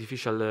an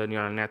artificial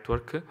neural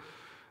network.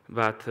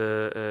 But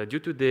due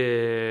to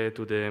the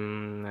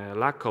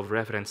lack of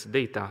reference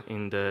data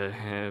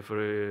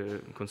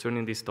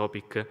concerning this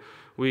topic,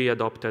 we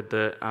adopted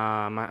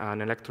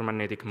an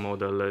electromagnetic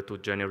model to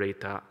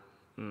generate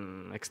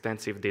an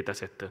extensive data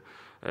set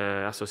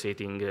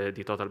associating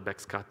the total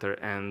backscatter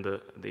and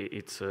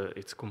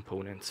its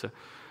components.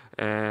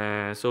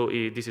 So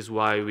this is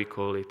why we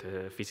call it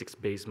a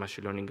physics-based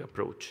machine learning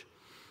approach.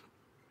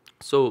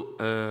 So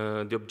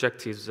the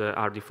objectives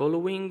are the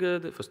following.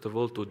 First of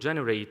all, to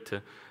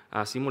generate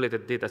a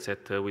simulated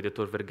dataset with the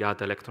Tor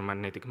Vergata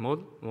electromagnetic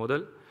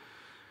model.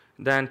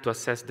 Then to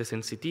assess the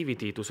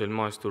sensitivity to soil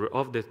moisture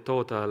of the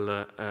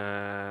total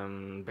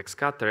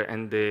backscatter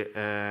and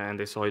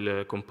the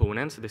soil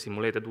components, the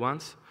simulated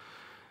ones.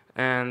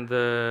 And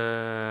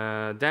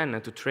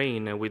then to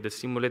train with the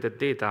simulated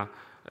data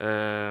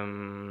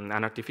an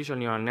artificial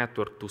neural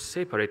network to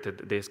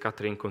separate the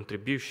scattering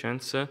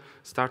contributions,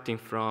 starting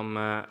from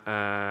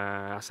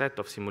a set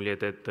of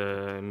simulated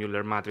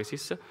Mueller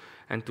matrices,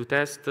 and to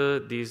test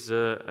this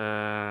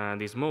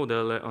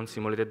model on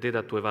simulated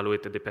data to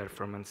evaluate the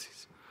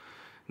performances.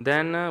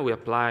 Then we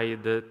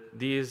applied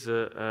this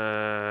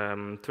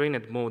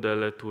trained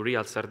model to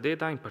real SAR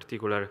data, in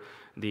particular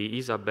the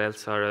ESA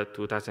BELSAR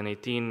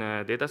 2018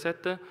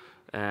 dataset.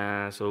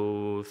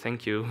 So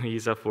thank you,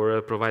 ESA,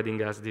 for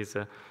providing us this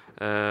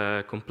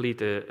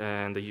complete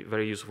and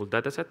very useful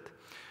dataset.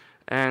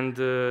 And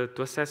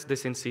to assess the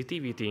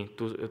sensitivity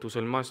to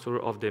soil moisture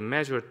of the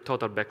measured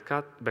total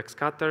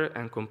backscatter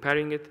and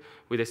comparing it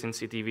with the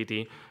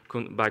sensitivity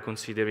by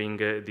considering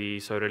the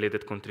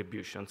soil-related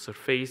contributions,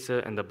 surface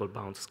and double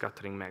bound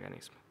scattering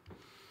mechanism.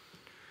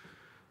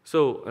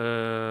 So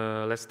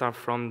let's start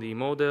from the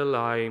model.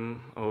 I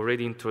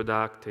already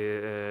introduced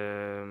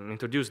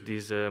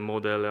this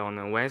model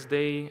on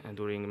Wednesday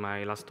during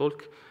my last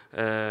talk,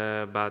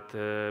 but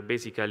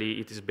basically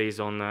it is based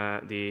on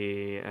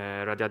the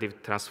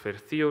radiative transfer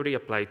theory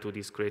applied to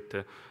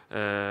discrete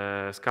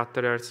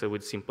scatterers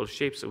with simple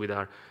shapes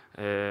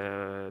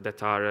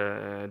that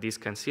are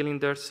disc and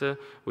cylinders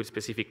with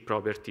specific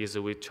properties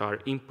which are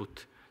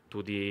input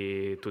to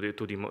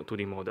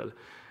the model.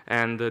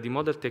 And the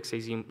model takes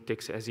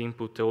as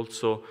input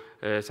also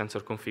sensor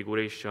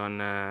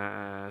configuration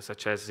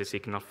such as the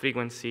signal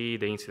frequency,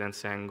 the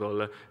incidence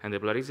angle, and the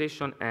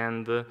polarization,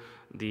 and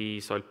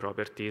the soil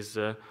properties,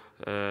 so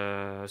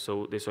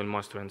the soil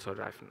moisture and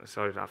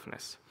soil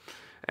roughness.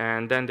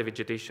 And then the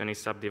vegetation is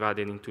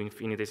subdivided into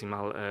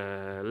infinitesimal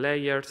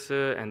layers,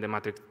 and the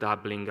matrix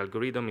doubling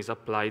algorithm is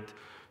applied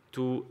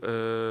to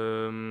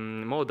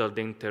model the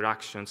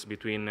interactions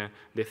between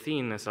the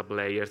thin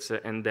sublayers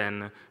and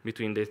then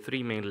between the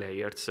three main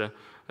layers,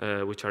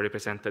 which are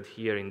represented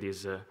here in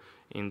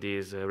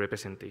these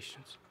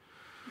representations.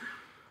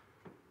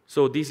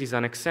 So this is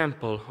an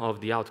example of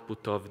the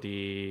output of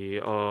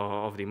the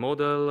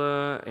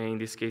model. In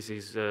this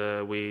case,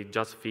 we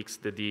just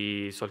fixed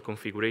the soil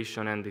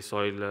configuration and the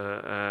soil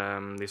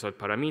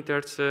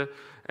parameters,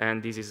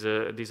 and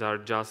these are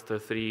just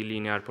three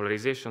linear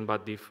polarization.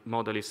 But the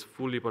model is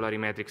fully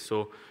polarimetric,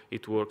 so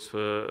it works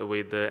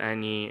with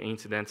any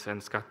incidence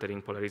and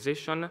scattering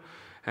polarization.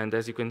 And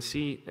as you can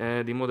see,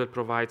 the model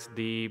provides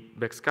the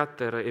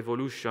backscatter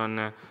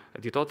evolution,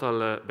 the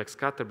total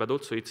backscatter, but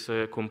also its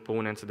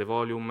components, the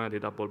volume, the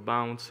double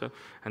bounce,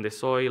 and the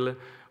soil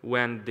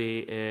when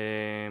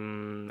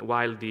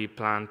while the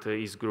plant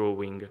is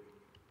growing.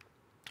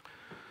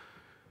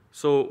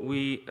 So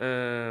we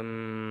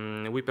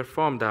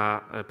performed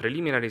a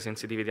preliminary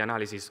sensitivity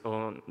analysis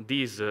on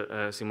this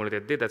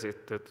simulated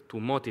dataset to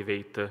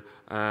motivate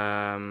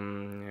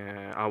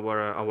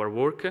our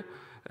work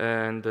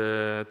and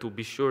to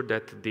be sure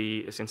that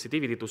the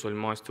sensitivity to soil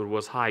moisture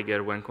was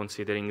higher when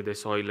considering the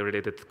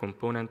soil-related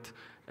component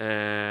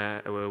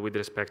with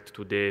respect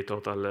to the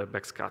total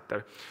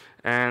backscatter.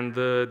 And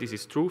this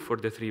is true for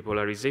the three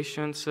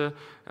polarizations.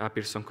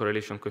 Pearson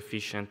correlation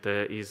coefficient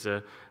is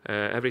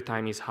every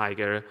time is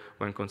higher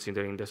when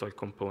considering the soil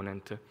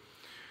component.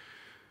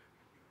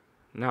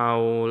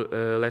 Now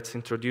let's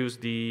introduce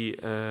the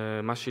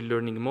machine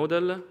learning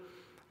model.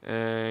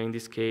 In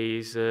this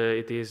case,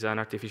 it is an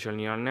artificial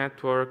neural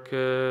network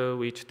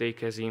which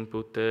takes as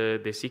input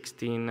the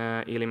 16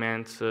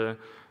 elements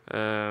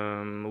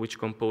which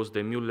compose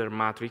the Mueller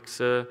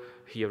matrix,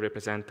 here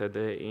represented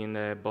in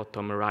the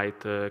bottom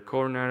right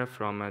corner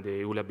from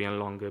the Ulaby and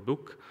Long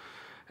book.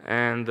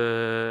 And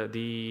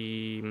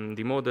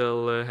the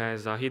model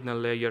has a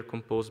hidden layer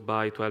composed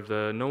by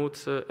 12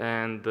 nodes,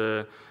 and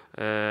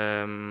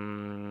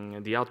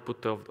the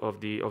output of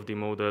the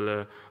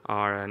model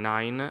are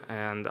 9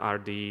 and are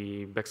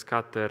the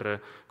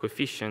backscatter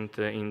coefficient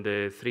in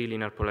the 3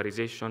 linear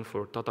polarization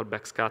for total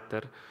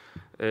backscatter,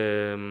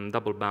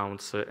 double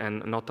bounce,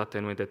 and not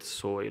attenuated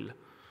soil.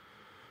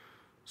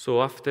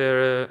 So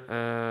after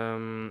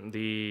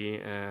the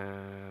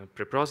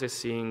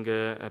preprocessing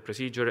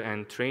procedure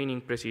and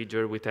training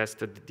procedure, we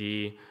tested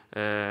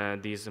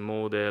this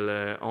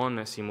model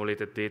on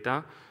simulated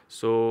data.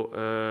 So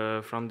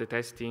from the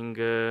testing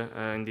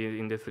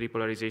in the 3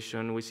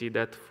 polarization, we see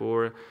that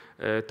for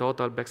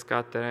total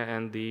backscatter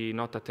and the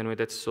not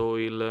attenuated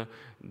soil,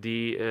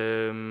 the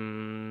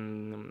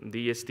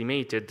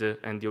estimated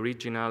and the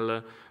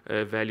original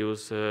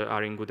values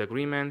are in good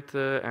agreement,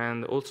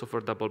 and also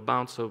for double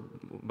bounce,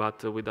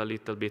 but with a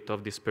little bit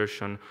of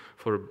dispersion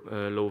for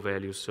low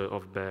values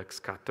of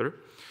backscatter.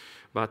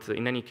 But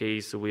in any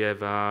case, we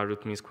have a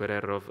root mean square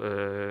error of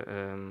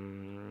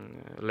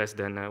less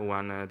than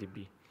 1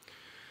 dB.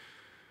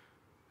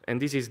 And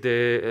this is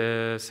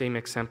the same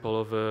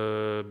example of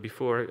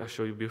before, I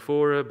showed you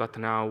before, but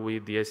now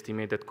with the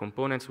estimated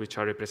components, which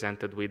are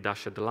represented with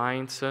dashed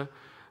lines.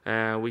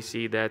 We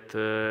see that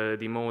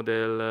the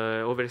model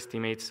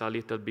overestimates a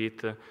little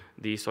bit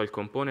the soil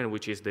component,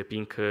 which is the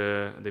pink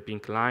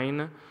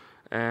line,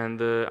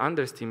 and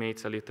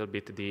underestimates a little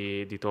bit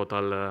the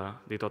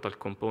total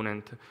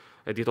component,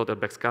 the total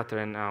backscatter.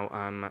 And now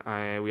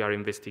we are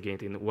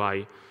investigating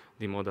why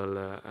the model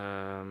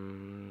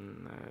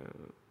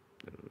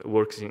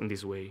works in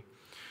this way.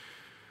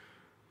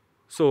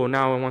 So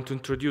now I want to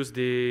introduce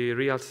the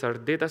real SAR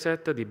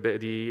dataset,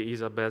 the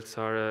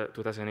ISABEL-SAR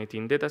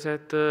 2018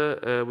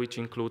 dataset, which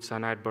includes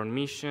an airborne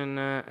mission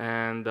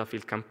and a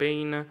field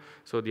campaign.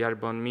 So the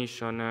airborne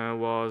mission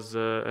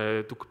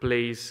took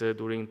place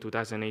during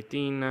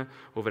 2018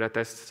 over a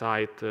test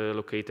site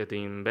located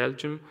in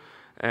Belgium.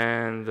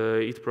 And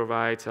it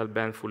provides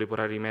L-band fully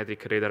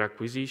polarimetric radar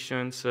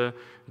acquisitions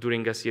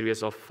during a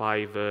series of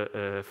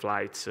 5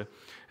 flights.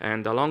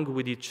 And along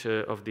with each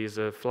of these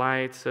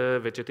flights,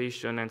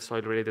 vegetation and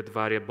soil-related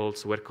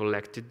variables were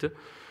collected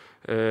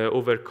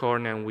over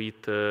corn and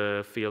wheat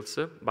fields.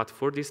 But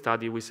for this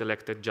study, we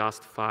selected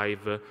just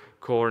 5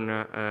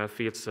 corn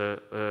fields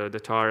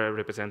that are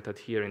represented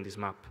here in this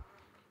map.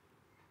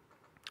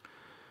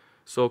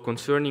 So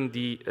concerning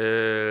the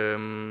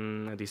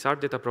SAR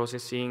data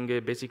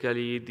processing,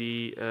 basically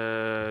the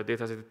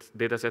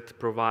dataset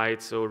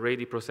provides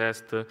already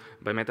processed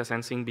by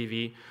metasensing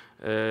BV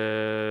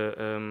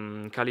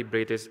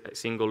calibrated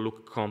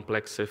single-look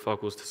complex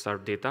focused SAR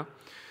data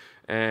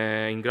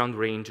in ground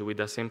range with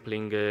a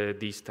sampling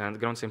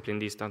ground sampling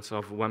distance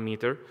of 1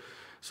 meter.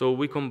 So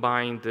we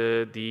combined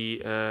the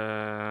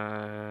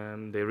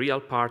real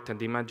part and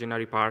the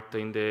imaginary part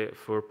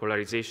for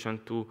polarization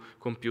to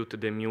compute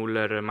the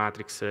Mueller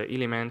matrix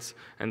elements,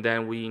 and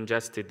then we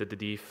ingested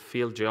the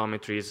field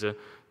geometries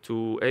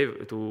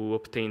to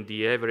obtain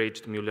the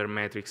averaged Mueller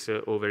matrix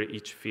over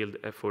each field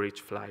for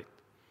each flight.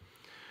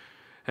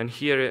 And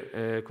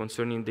here,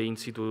 concerning the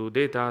in-situ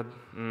data,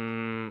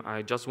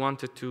 I just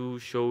wanted to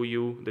show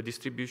you the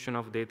distribution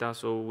of data.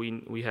 So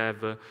we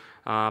have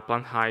a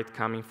plant height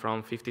coming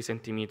from 50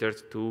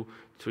 centimeters to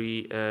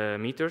 3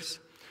 meters,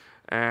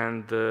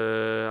 and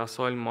a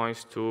soil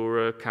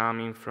moisture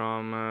coming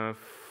from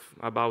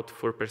about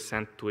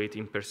 4% to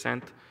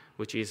 18%,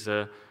 which is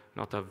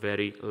not a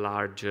very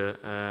large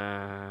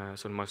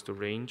soil moisture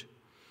range.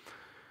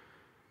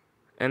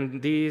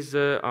 And these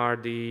are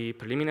the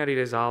preliminary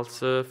results.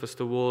 First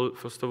of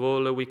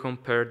all, we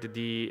compared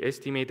the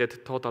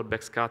estimated total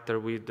backscatter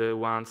with the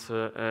ones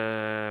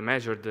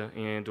measured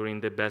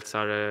during the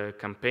BEL-SAR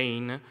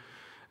campaign.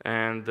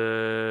 And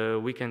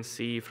we can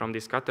see from the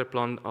scatter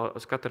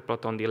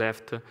plot on the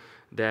left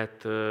that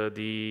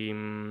the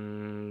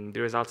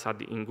results are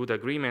in good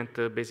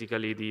agreement.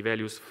 Basically, the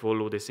values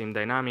follow the same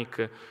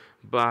dynamic,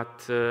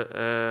 but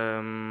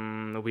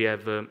we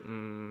have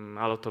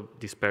a lot of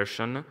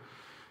dispersion.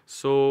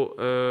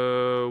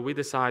 So we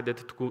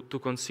decided to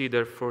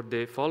consider for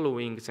the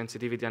following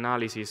sensitivity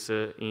analysis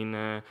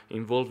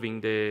involving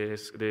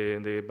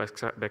the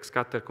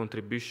backscatter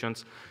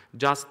contributions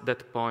just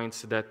that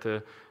points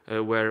that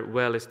were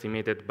well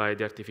estimated by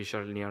the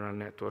artificial neural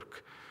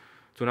network,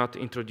 to not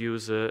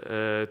introduce,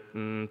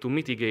 to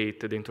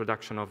mitigate the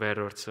introduction of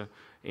errors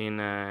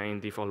in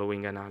the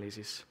following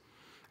analysis.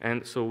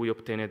 And so we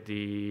obtained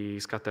the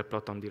scatter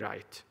plot on the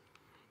right.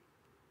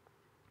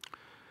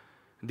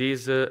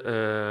 This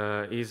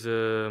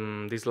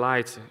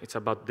slides, it's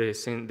about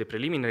the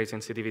preliminary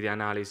sensitivity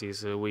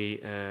analysis we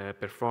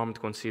performed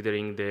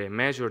considering the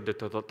measured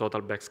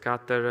total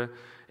backscatter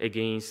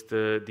against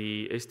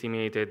the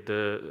estimated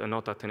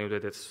not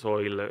attenuated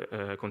soil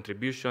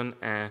contribution,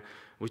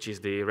 which is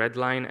the red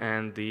line,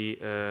 and the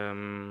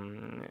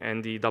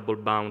double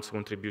bounce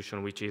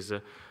contribution, which is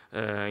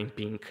in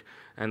pink.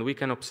 And we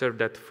can observe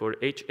that for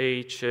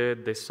HH,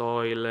 the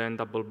soil and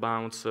double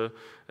bounce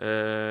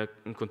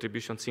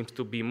contribution seems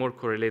to be more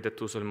correlated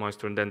to soil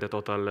moisture than the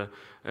total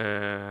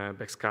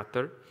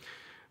backscatter.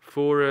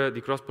 For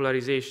the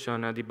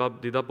cross-polarization, the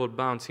double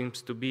bounce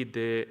seems to be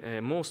the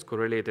most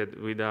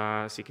correlated, with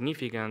a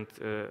significant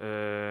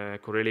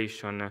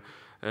correlation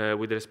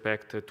with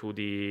respect to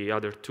the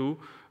other two.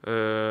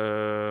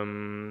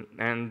 For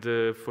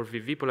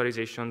VV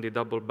polarization, the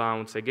double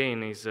bounce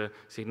again is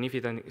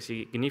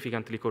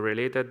significantly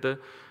correlated,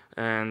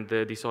 and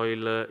the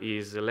soil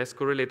is less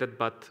correlated,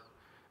 but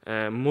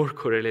more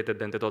correlated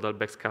than the total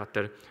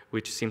backscatter,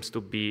 which seems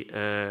to be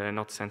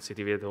not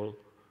sensitive at all.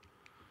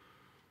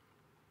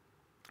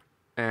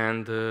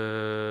 And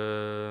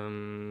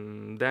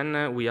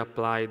then we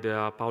applied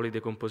Pauli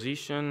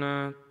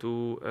decomposition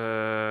to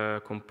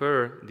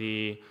compare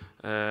the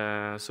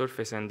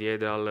surface and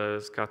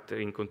dihedral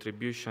scattering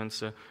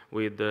contributions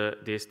with the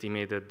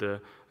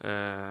estimated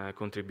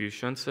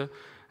contributions.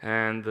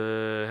 And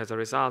as a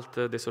result,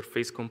 the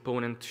surface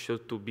component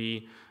showed to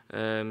be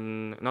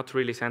not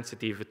really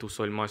sensitive to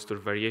soil moisture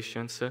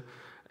variations.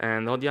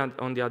 And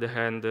on the other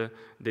hand,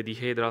 the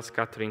dihedral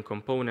scattering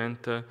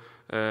component,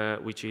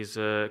 which is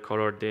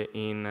colored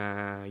in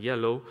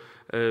yellow,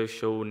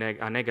 show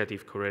a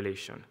negative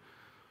correlation.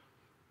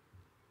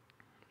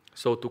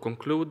 So to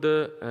conclude,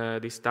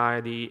 this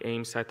study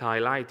aims at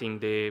highlighting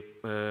the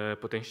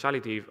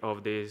potentiality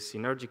of the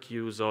synergic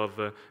use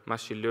of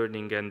machine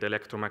learning and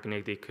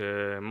electromagnetic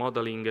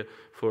modeling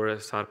for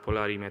SAR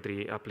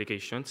polarimetry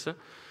applications.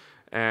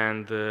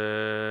 And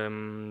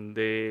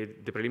the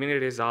preliminary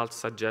results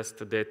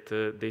suggest that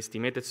the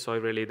estimated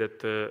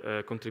soil-related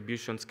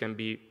contributions can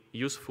be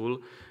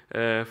useful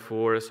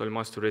for soil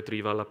moisture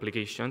retrieval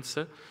applications.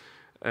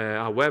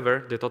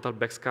 However, the total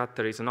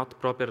backscatter is not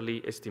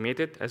properly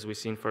estimated, as we've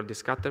seen for the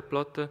scatter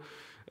plot,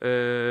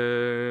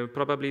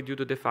 probably due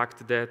to the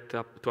fact that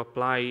to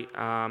apply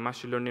a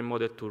machine learning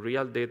model to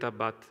real data,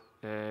 but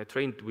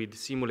trained with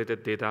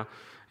simulated data,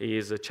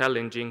 is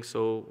challenging.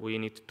 So we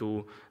need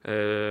to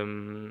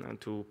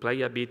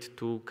play a bit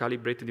to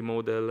calibrate the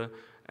model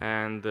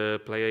and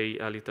play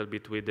a little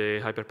bit with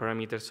the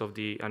hyperparameters of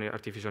the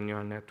artificial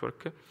neural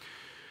network.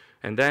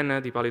 And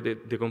then the Pauli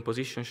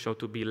decomposition showed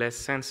to be less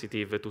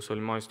sensitive to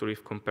soil moisture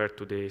if compared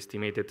to the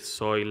estimated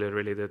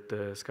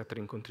soil-related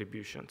scattering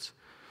contributions.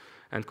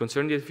 And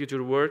concerning the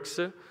future works,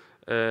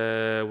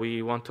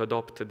 we want to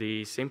adopt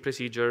the same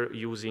procedure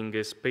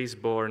using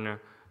space-borne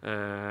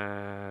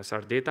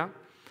SAR data.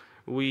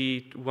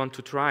 We want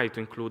to try to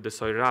include the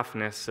soil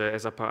roughness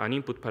as an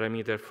input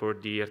parameter for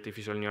the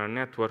artificial neural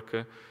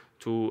network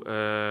to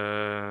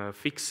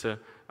fix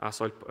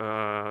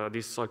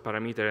this soil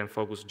parameter and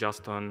focus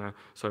just on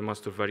soil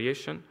moisture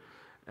variation,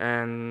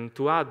 and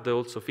to add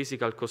also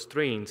physical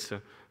constraints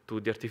to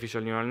the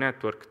artificial neural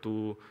network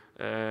to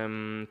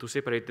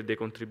separate the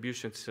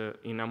contributions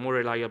in a more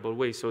reliable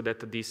way, so that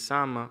the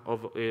sum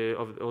of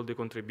all the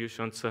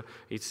contributions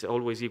is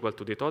always equal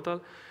to the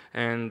total,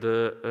 and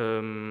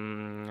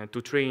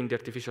to train the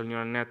artificial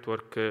neural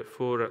network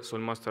for soil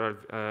moisture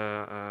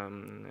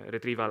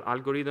retrieval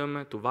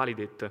algorithm to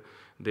validate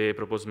the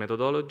proposed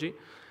methodology.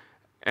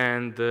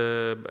 And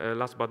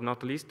last but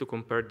not least, to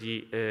compare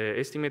the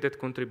estimated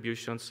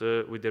contributions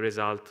with the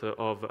result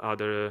of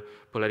other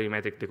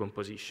polarimetric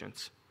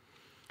decompositions.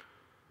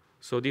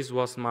 So this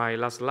was my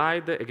last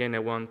slide. Again, I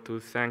want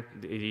to thank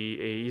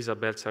the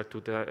Isabel SAR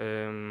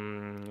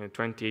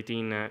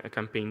 2018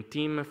 campaign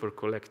team for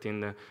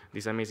collecting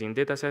this amazing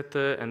data set.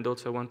 And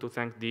also I want to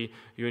thank the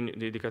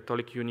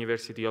Catholic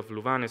University of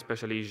Louvain,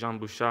 especially Jean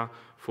Bouchat,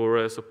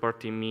 for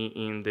supporting me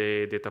in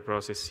the data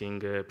processing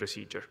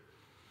procedure.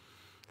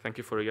 Thank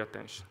you for your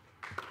attention.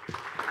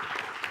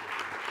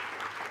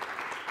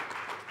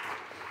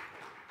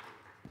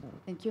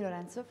 Thank you,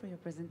 Lorenzo, for your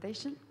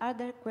presentation. Are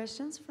there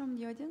questions from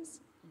the audience?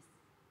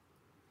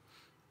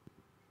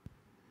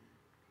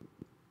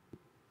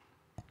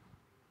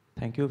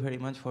 Thank you very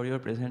much for your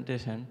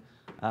presentation.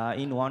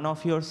 In one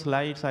of your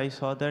slides, I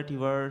saw that you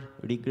were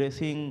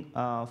regressing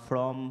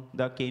from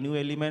the KNU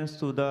elements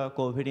to the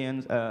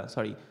covariance,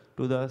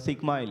 to the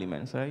sigma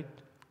elements, right?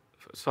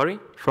 Sorry,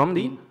 from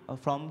the?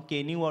 From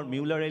KNU or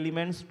Mueller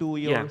elements to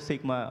your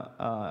sigma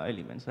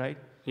elements, right?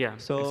 Yeah,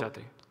 so,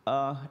 exactly.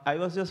 I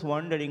was just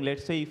wondering,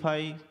 let's say if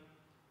I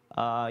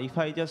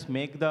just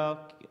make the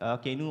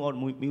KNU or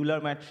Mueller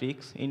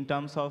matrix in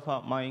terms of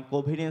my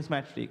covariance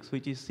matrix,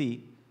 which is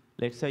C,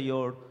 let's say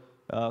your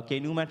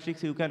KNU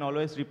matrix, you can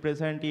always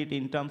represent it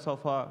in terms of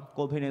a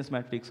covariance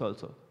matrix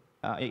also.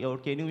 Your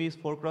KNU is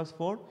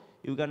 4×4,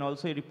 you can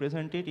also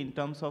represent it in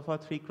terms of a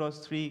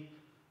 3×3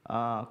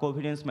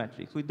 covariance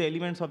matrix with the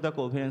elements of the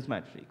covariance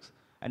matrix.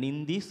 And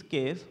in this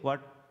case, what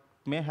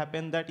may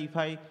happen that if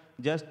I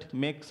just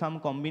make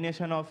some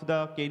combination of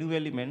the KNU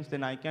elements,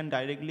 then I can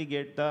directly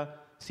get the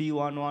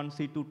C11,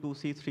 C22,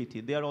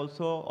 C33. They are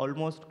also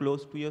almost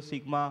close to your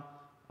sigma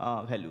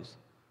values.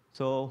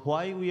 So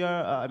why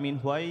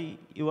why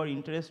you are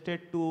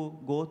interested to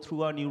go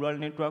through a neural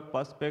network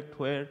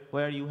perspective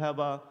where you have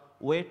a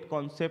weight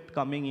concept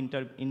coming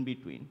in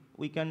between?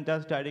 We can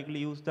just directly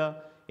use the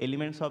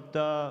elements of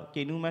the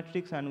KNU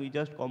matrix and we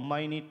just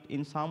combine it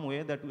in some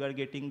way that we are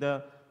getting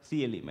the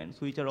C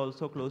elements, which are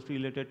also closely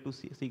related to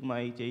sigma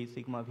HH,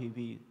 sigma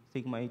VV,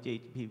 sigma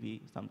HH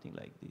VV, something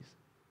like this.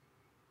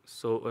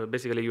 So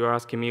basically you are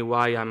asking me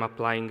why I'm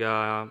applying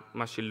a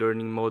machine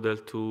learning model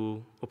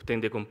to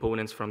obtain the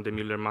components from the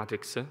Mueller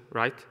matrix,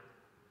 right?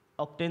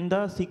 Obtain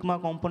the sigma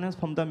components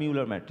from the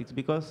Mueller matrix,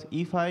 because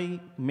if I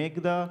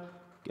make the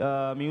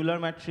Mueller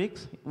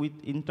matrix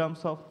in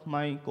terms of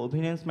my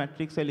covariance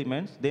matrix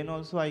elements, then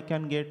also I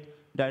can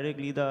get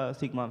directly the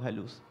sigma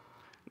values.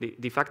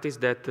 The fact is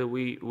that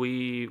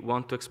we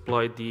want to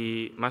exploit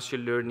the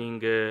machine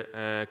learning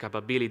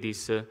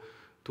capabilities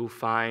to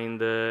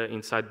find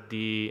inside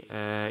the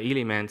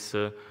elements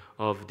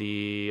of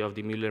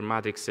the Mueller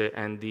matrix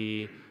and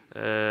the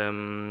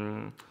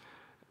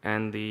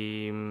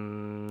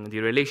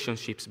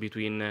relationships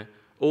between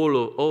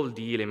all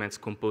the elements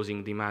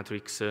composing the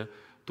matrix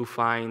to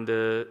find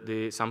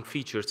some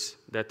features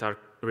that are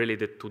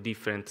related to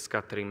different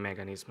scattering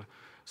mechanisms.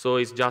 So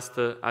it's just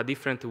a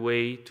different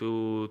way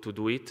to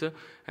do it.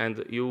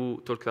 And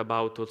you talked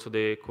about also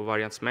the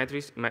covariance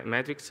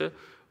matrix.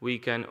 We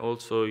can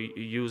also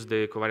use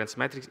the covariance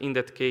matrix. In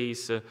that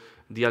case,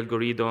 the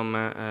algorithm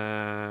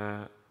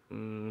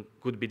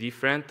could be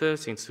different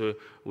since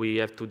we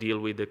have to deal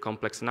with the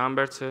complex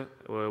numbers,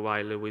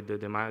 while with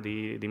the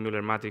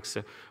Mueller matrix,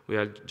 we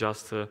are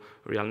just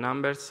real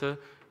numbers.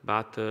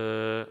 But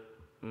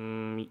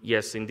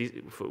yes,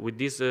 with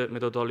this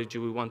methodology,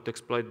 we want to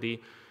exploit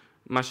the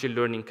machine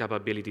learning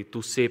capability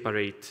to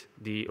separate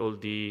all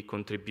the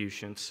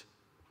contributions.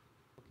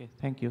 Okay,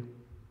 thank you.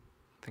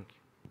 Thank you.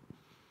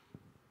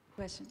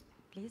 Question,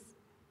 please.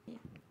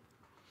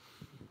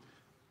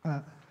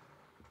 Yeah.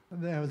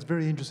 That was a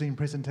very interesting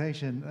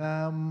presentation.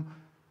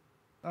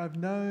 I've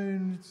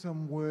known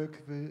some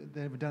work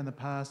that have done in the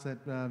past that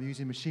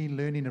using machine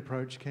learning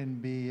approach can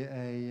be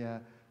a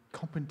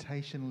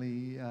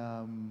computationally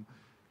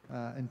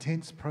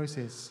intense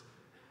process.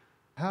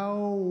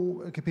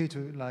 How, compared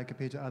to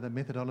other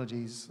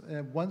methodologies,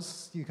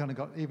 once you kind of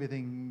got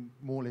everything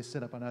more or less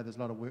set up, I know there's a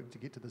lot of work to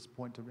get to this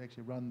point to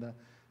actually run the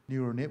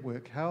neural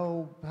network.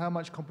 How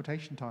much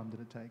computation time did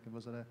it take?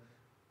 Was it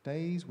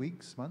days,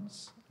 weeks,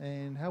 months?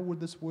 And how would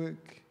this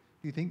work?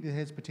 Do you think it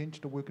has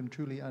potential to work in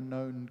truly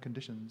unknown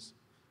conditions,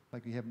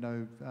 like you have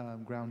no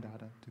ground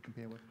data to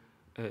compare with?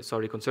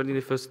 Sorry, concerning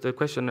the first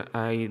question,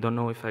 I don't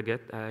know if I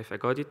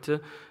got it.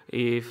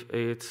 If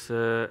it's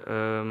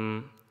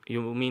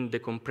you mean the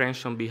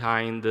comprehension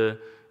behind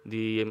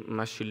the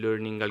machine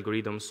learning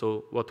algorithm,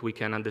 so what we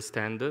can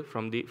understand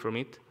from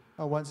it?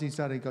 Oh, once you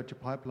got your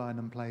pipeline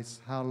in place,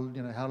 how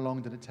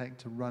long did it take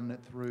to run it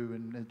through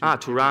and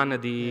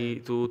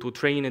to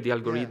train the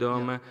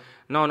algorithm? Yeah.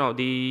 No,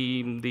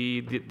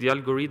 the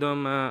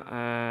algorithm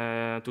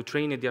to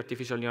train the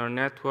artificial neural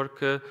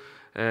network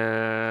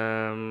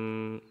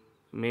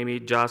maybe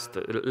just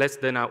less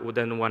than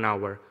 1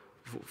 hour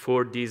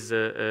for this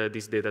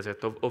data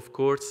set. Of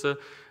course,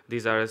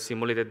 these are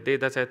simulated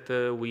data set.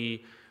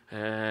 We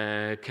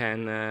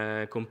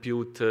can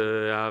compute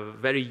a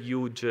very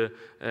huge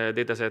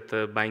data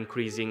set by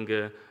increasing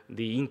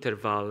the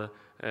interval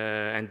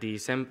and the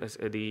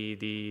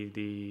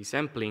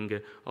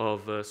sampling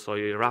of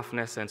soil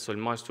roughness and soil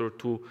moisture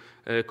to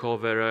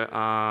cover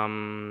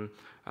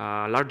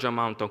a large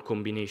amount of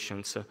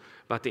combinations.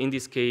 But in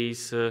this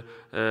case,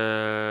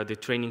 the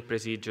training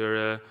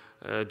procedure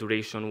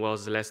duration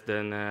was less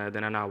than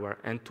an hour.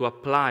 And to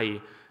apply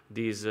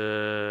this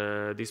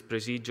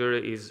procedure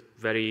is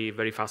very,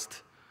 very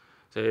fast.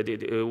 So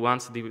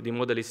once the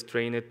model is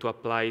trained, to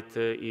apply it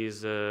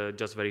is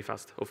just very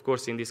fast. Of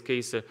course, in this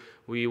case,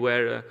 we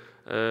were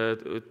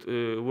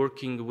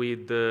working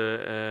with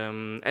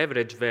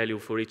average value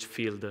for each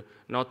field,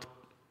 not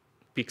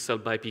pixel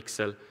by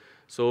pixel.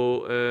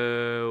 So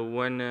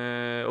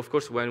of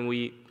course, when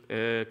we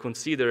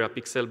consider a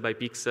pixel by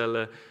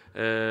pixel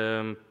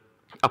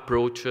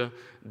approach,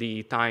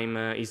 the time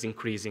is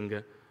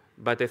increasing.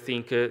 But I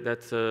think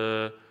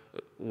that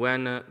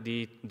when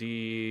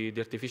the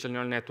artificial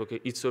neural network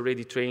is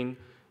already trained,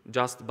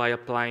 just by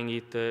applying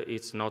it,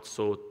 it's not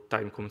so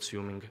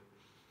time-consuming.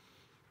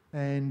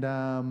 And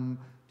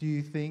do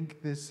you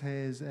think this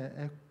has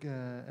a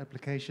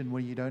application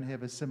where you don't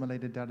have a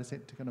simulated data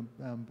set to kind of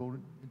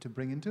to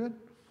bring into it,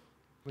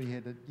 where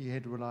you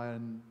had to rely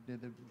on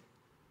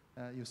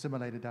your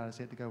simulated data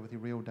set to go with your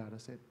real data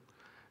set?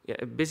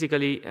 Yeah,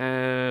 basically,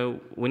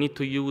 we need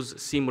to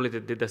use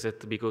simulated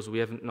dataset because we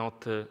have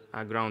not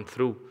a ground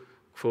truth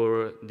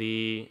for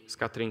the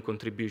scattering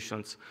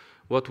contributions.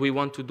 What we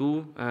want to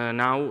do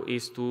now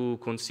is to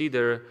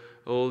consider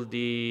all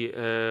the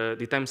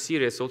time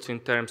series also in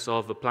terms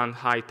of plant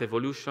height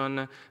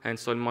evolution and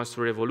soil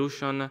moisture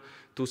evolution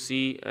to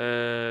see,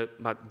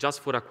 but just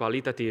for a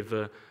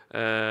qualitative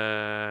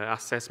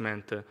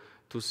assessment,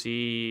 to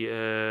see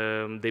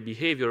the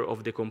behavior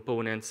of the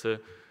components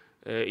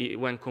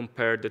when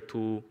compared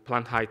to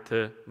plant height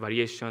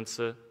variations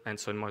and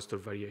soil moisture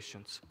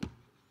variations.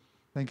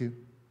 Thank you.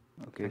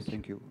 Okay,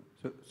 thank you.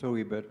 So,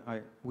 sorry, but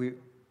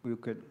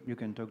you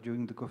can talk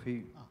during the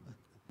coffee.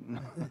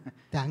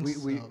 Thanks.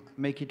 We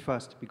make it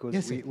fast because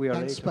yes, we are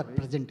thanks late. for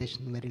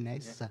presentation. Very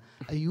nice.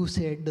 Yeah. You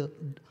said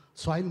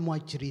soil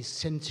moisture is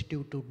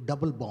sensitive to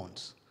double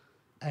bonds,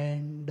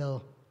 and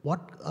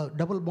what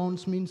double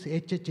bonds means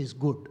HH is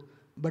good,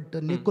 but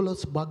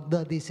Nicholas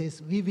Baghdadi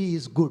says VV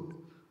is good.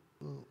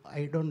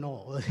 I don't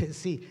know.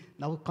 See,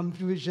 now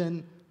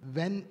confusion.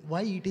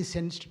 Why it is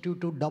sensitive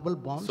to double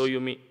bonds? So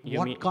you mean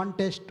what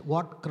context,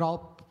 what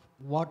crop,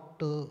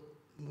 what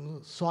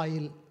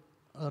soil,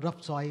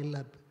 rough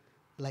soil,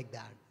 like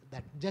that.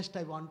 That just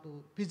I want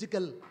to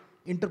physical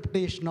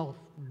interpretation of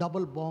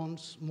double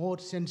bonds more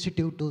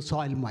sensitive to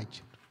soil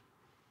moisture.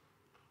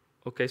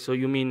 Okay, so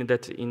you mean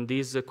that in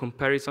this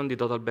comparison, the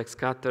total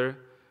backscatter,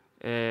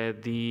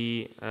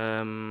 the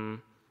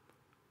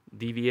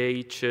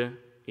DVH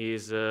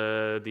is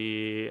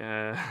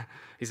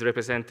is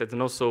represented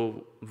not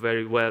so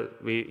very well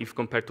if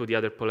compared to the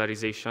other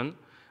polarization.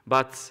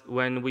 But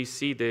when we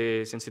see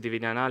the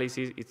sensitivity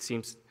analysis, it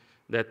seems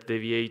that the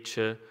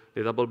VH,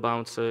 the double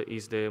bounce,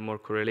 is the more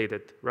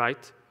correlated,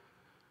 right?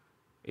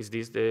 Is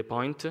this the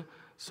point?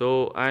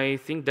 So I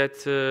think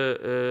that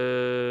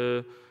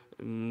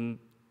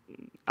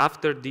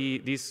after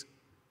this,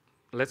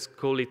 let's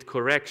call it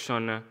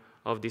correction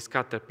of the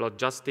scatter plot,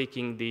 just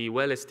taking the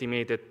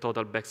well-estimated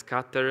total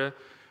backscatter,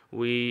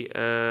 we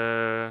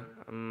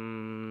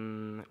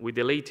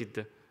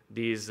deleted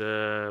this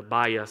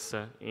bias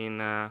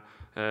in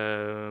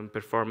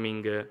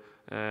performing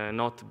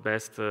not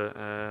best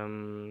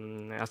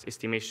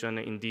estimation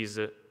in this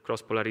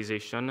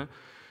cross-polarization.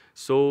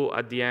 So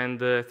at the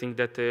end, I think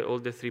that all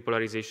the three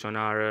polarizations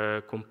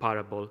are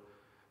comparable.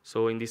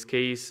 So in this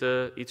case,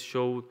 it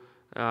showed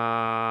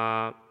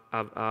a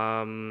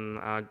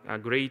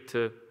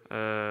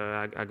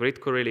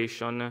great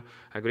correlation,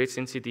 a great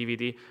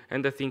sensitivity,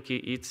 and I think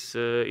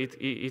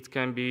it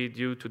can be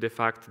due to the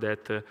fact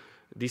that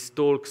the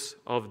stalks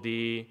of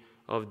the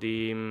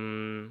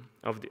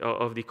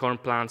corn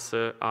plants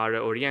are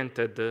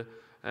oriented,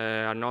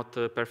 are not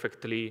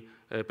perfectly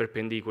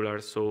perpendicular,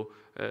 so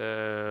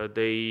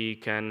they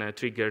can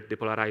trigger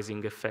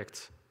depolarizing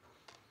effects.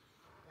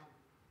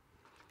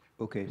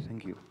 Okay,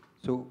 thank you.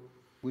 So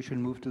we shall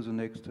move to the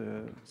next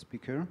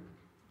speaker.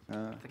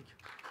 Thank you.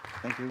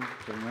 Thank you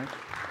very much.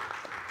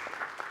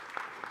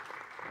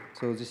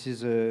 So this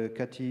is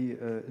Kati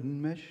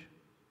Nmesh.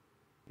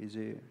 Is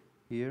he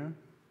here?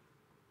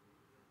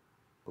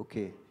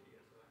 Okay.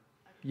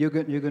 You're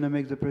going to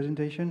make the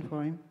presentation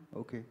for him?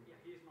 Okay. Yeah,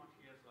 he is not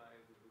here, so I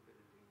will do the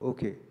presentation.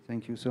 Okay,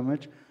 thank you so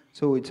much.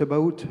 So it's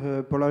about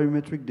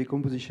polarimetric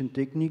decomposition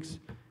techniques,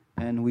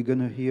 and we're going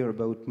to hear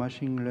about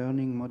machine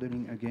learning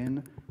modeling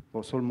again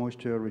for soil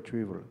moisture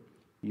retrieval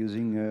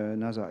using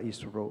NASA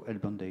ISRO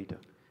L-band data.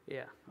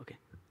 Yeah, okay.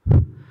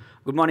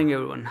 Good morning,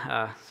 everyone.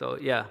 So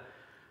yeah,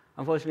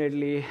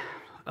 unfortunately,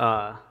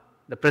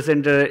 the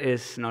presenter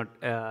is not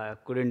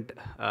couldn't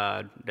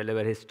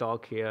deliver his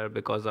talk here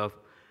because of,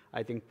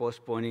 I think,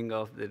 postponing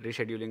of the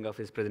rescheduling of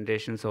his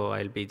presentation. So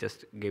I'll be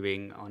just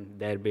giving on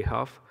their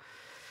behalf.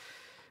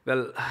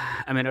 Well,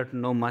 I may not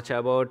know much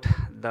about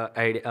the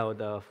idea or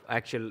the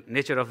actual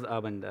nature of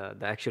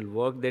the actual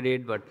work they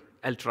did, but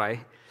I'll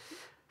try.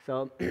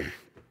 So.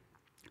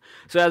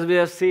 So as we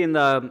have seen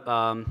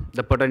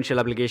the potential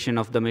application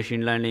of the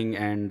machine learning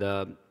and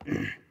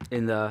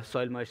in the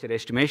soil moisture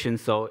estimation.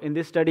 So in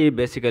this study,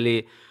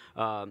 basically,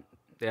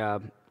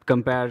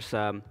 compares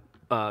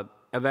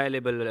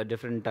available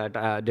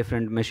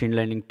different machine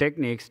learning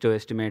techniques to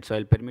estimate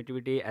soil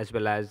permittivity as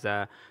well as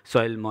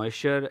soil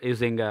moisture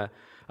using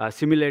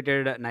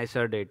simulated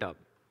NISR data.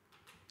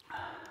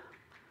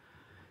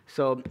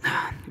 So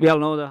we all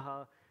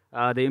know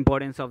the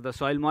importance of the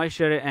soil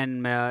moisture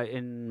and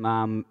in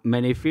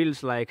many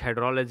fields like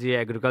hydrology,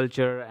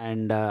 agriculture,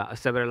 and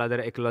several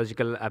other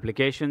ecological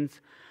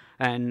applications.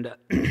 And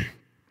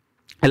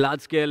a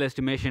large-scale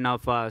estimation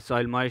of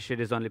soil moisture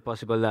is only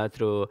possible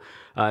through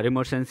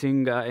remote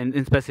sensing.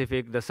 In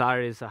specific, the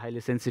SAR is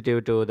highly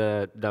sensitive to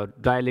the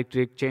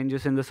dielectric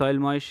changes in the soil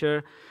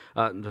moisture,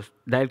 the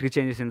dielectric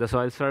changes in the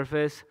soil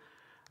surface.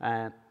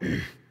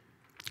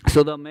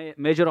 So the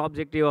major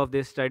objective of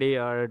this study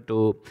are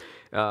to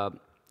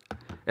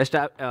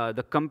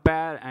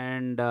compare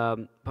and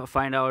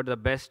find out the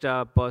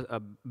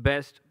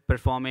best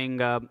performing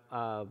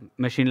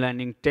machine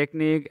learning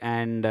technique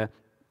and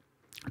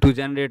to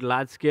generate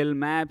large-scale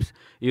maps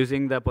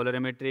using the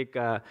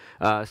polarimetric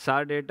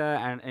SAR data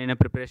and in a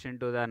preparation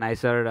to the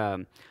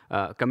NISAR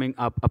upcoming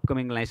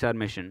NISAR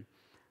mission.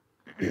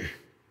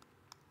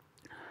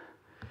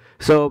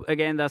 So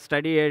again, the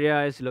study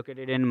area is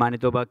located in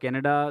Manitoba,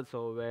 Canada,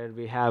 so where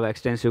we have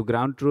extensive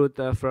ground truth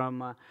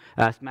from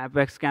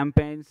SMAPX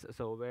campaigns,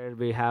 so where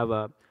we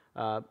have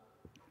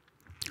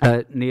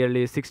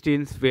nearly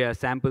 16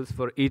 samples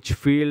for each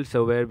field,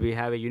 so where we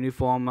have a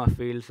uniform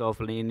fields of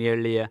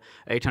nearly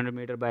 800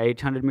 meter by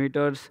 800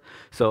 meters.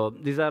 So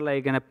these are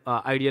like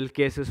ideal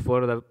cases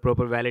for the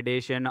proper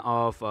validation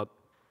of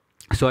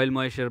soil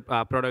moisture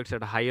products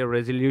at a higher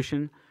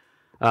resolution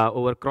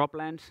over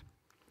croplands.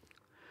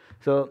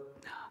 So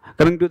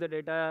coming to the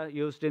data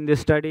used in this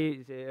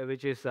study,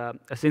 which is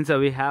since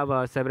we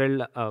have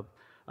several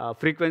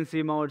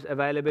frequency modes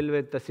available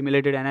with the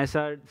simulated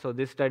NSR. So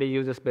this study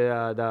uses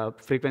the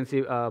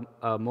frequency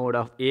mode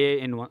of A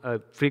in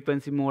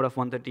frequency mode of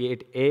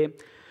 138A.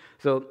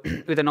 So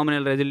with a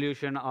nominal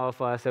resolution of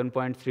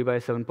 7.3 by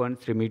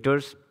 7.3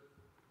 meters.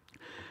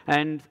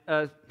 And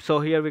so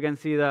here we can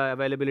see the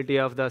availability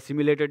of the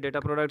simulated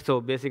data products. So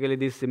basically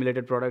these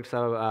simulated products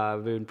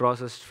have been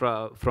processed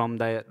from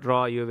the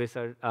raw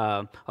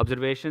UV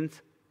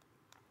observations.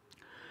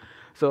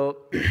 So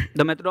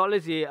the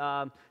methodology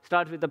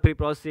starts with the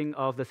pre-processing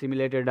of the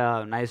simulated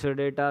NISAR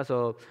data.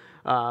 So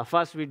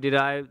first we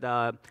derive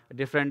the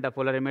different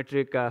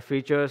polarimetric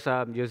features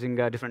using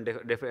different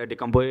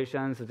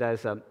decompositions, such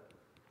as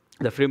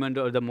the Freeman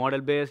or the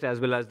model-based,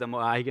 as well as the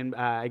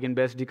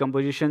eigen-based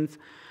decompositions.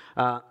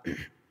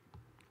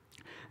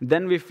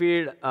 Then we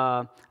feed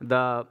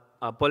the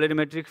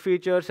polarimetric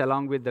features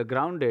along with the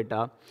ground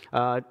data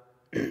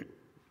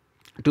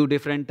to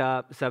different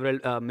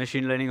several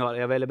machine learning or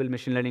available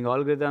machine learning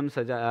algorithms.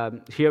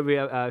 Here we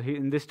have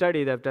in this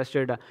study they have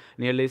tested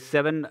nearly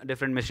 7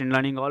 different machine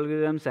learning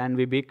algorithms, and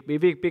we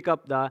pick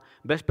up the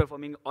best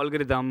performing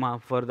algorithm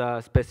for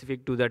the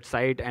specific to that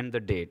site and the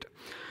date.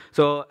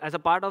 So as a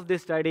part of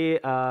this study,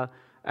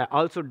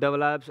 also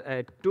develops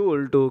a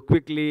tool to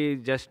quickly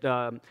just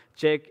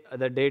check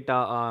the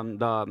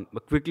data,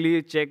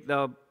 quickly check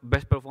the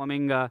best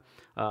performing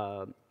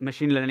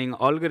machine learning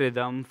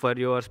algorithm for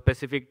your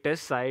specific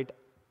test site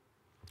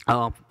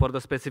for the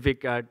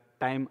specific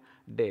time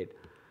date.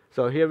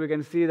 So here we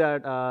can see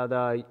that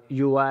the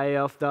UI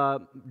of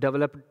the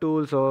developed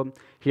tool. So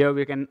here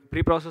we can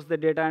pre-process the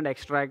data and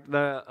extract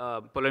the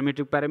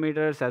polarimetric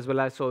parameters as well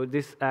as. So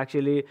this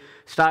actually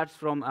starts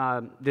from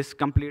this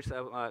completes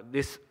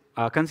this.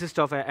 Consists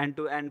of an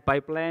end-to-end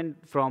pipeline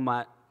from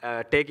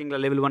taking the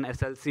level 1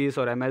 SLCs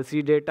or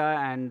MLC data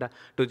and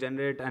to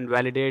generate and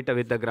validate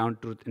with the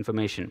ground truth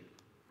information.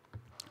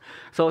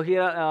 So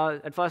here,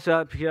 at first,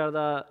 here are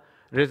the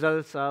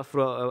results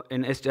over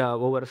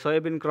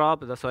soybean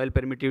crop, the soil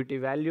permittivity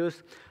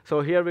values.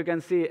 So here we can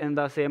see in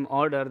the same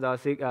order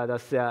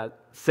the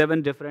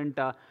 7 different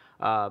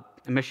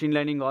machine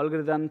learning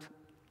algorithms.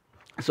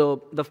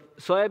 So the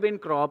soybean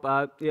crop,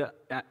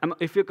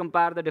 if you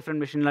compare the different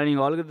machine learning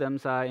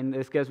algorithms, in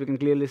this case we can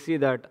clearly see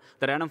that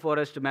the random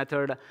forest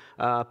method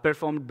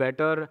performed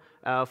better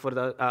for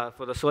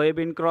the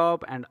soybean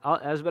crop, and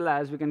as well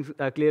as we can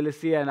clearly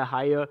see a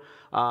higher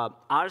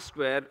R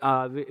square,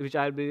 which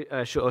I'll be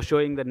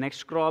showing the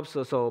next crops.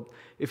 So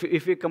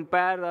if we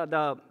compare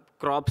the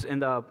crops in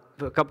the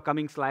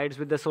upcoming slides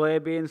with the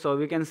soybean, so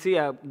we can see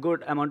a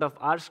good amount of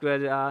R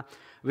square,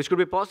 which could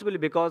be possibly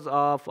because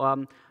of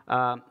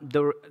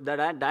the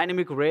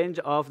dynamic range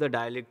of the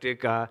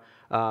dielectric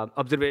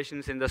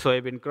observations in the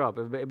soybean crop.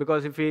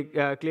 Because if we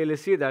clearly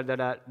see that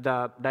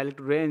the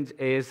dielectric range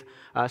is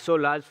so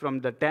large from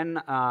the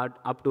 10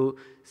 up to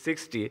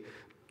 60.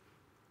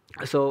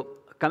 So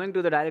coming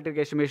to the dielectric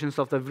estimations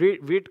of the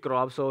wheat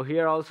crop, so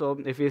here also,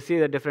 if you see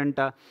the different,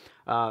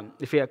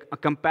 if you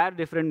compare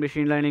different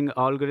machine learning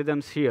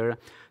algorithms here,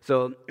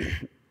 so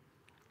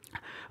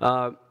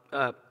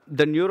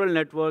the neural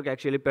network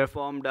actually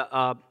performed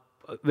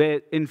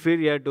way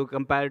inferior to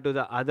compare to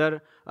the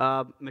other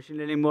machine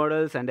learning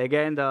models, and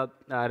again the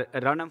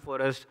random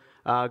forest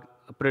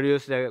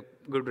produced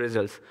good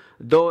results.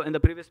 Though in the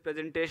previous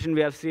presentation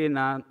we have seen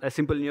a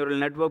simple neural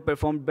network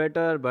performed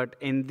better, but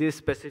in this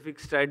specific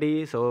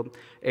study, so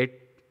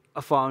it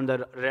found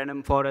the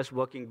random forest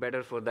working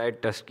better for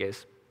that test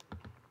case.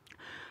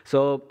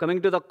 So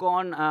coming to the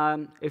corn,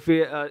 if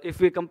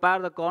we compare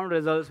the corn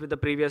results with the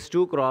previous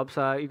 2 crops,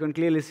 you can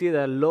clearly see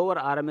the lower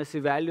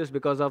RMSE values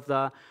because of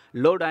the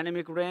low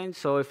dynamic range.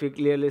 So if you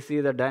clearly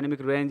see the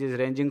dynamic range is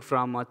ranging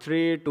from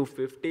 3 to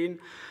 15,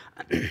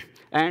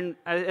 And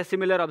a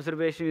similar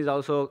observation is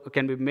also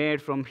can be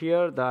made from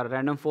here. The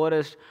random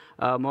forest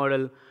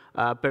model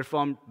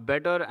performed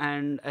better,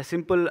 and a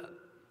simple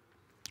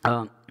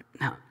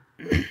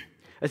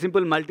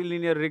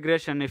multilinear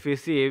regression, if we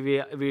see,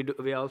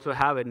 we also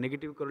have a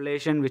negative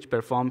correlation which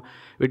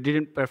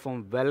didn't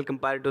perform well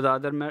compared to the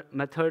other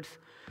methods.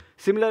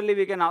 Similarly,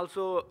 we can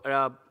also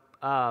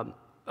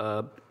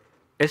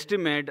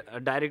estimate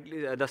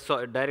directly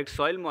the direct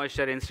soil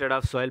moisture instead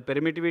of soil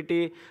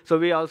permittivity. So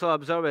we also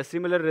observe a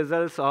similar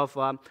results of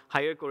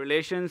higher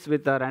correlations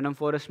with the random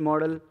forest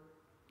model.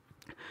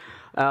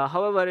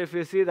 However, if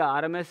you see the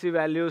RMSE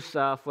values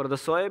for the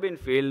soybean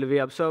field, we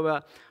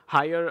observe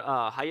higher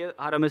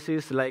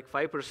RMSEs like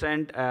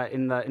 5%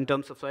 in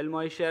terms of soil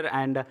moisture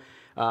and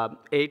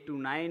 8 to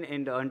 9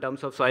 in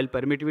terms of soil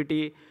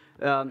permittivity.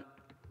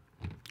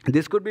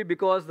 This could be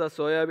because the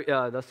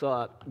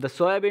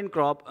soybean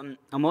crop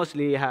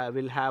mostly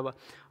will have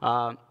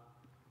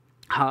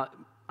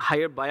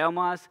higher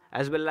biomass,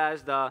 as well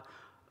as the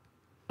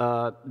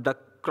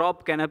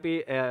crop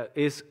canopy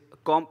is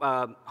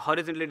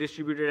horizontally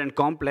distributed and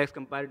complex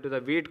compared to the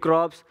wheat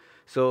crops.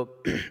 So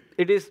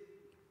it is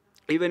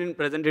even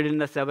presented in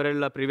the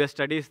several previous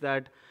studies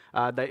that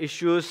the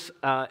issues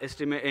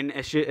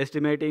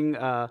estimating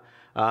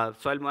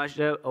soil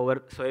moisture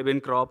over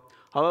soybean crop.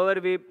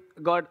 However, we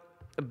got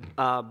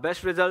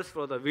best results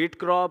for the wheat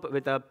crop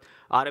with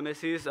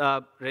RMSEs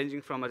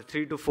ranging from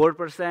 3 to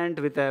 4%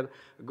 with a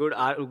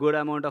good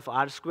amount of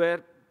R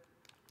square.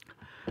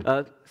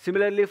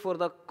 Similarly, for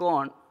the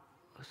corn,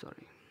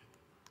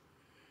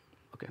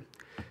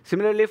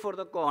 Similarly, for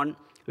the corn,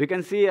 we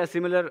can see a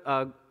similar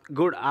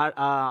good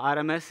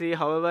RMSE.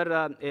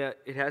 However,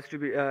 it has to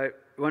be.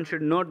 One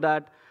should note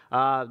that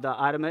the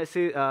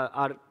RMSE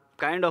are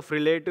kind of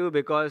relative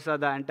because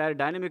the entire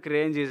dynamic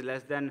range is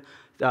less than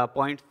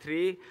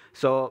 0.3.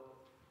 So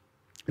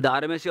the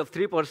RMSE of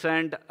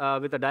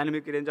 3% with a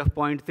dynamic range of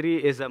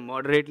 0.3 is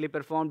moderately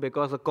performed,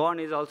 because the corn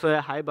is also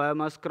a high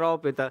biomass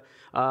crop. With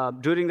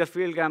during the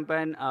field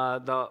campaign,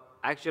 the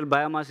actual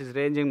biomass is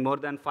ranging more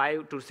than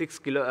 5 to 6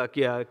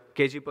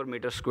 kg per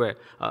meter square.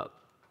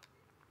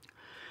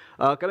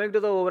 Coming to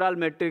the overall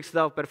metrics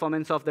of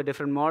performance of the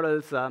different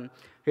models,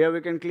 here we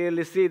can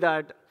clearly see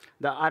that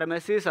the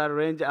RMSEs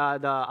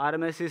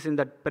in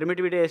the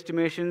permittivity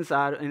estimations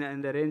are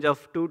in the range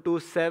of 2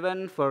 to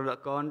 7 for the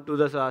corn to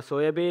the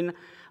soybean,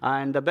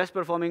 and the best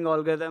performing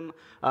algorithm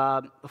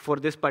for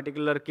this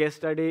particular case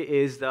study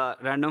is the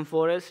random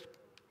forest.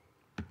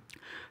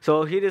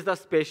 So here is the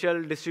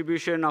spatial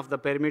distribution of the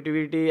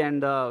permittivity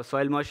and the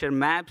soil moisture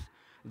maps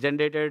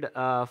generated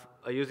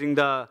using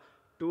the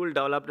tool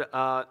developed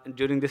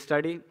during this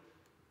study.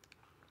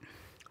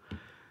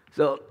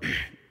 So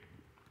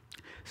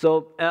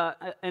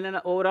in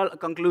an overall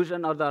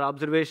conclusion or the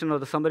observation or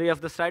the summary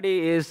of the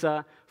study is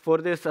for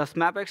this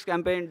SMAPEX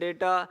campaign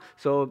data,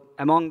 so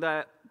among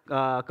the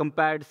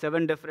compared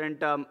 7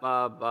 different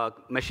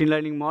machine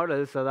learning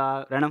models,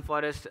 the random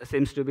forest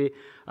seems to be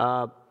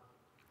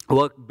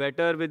work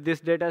better with this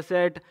data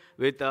set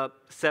with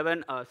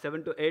 7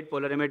 to 8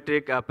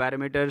 polarimetric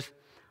parameters,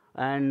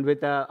 and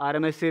with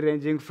RMSE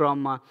ranging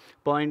from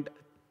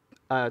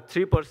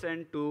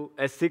 0.3% to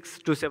 6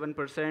 to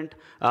 7%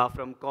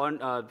 from corn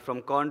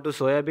to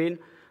soybean.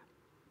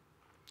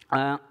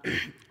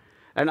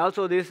 And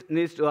also this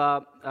needs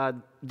to,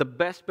 the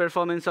best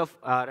performance of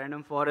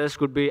random forest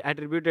could be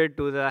attributed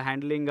to the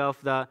handling of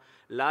the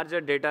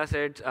larger data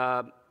sets,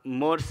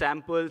 more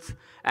samples,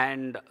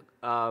 and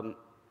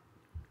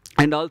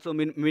also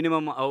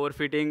minimum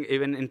overfitting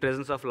even in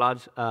presence of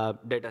large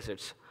data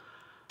sets.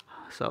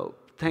 So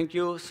thank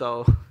you.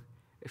 So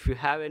if you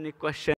have any questions.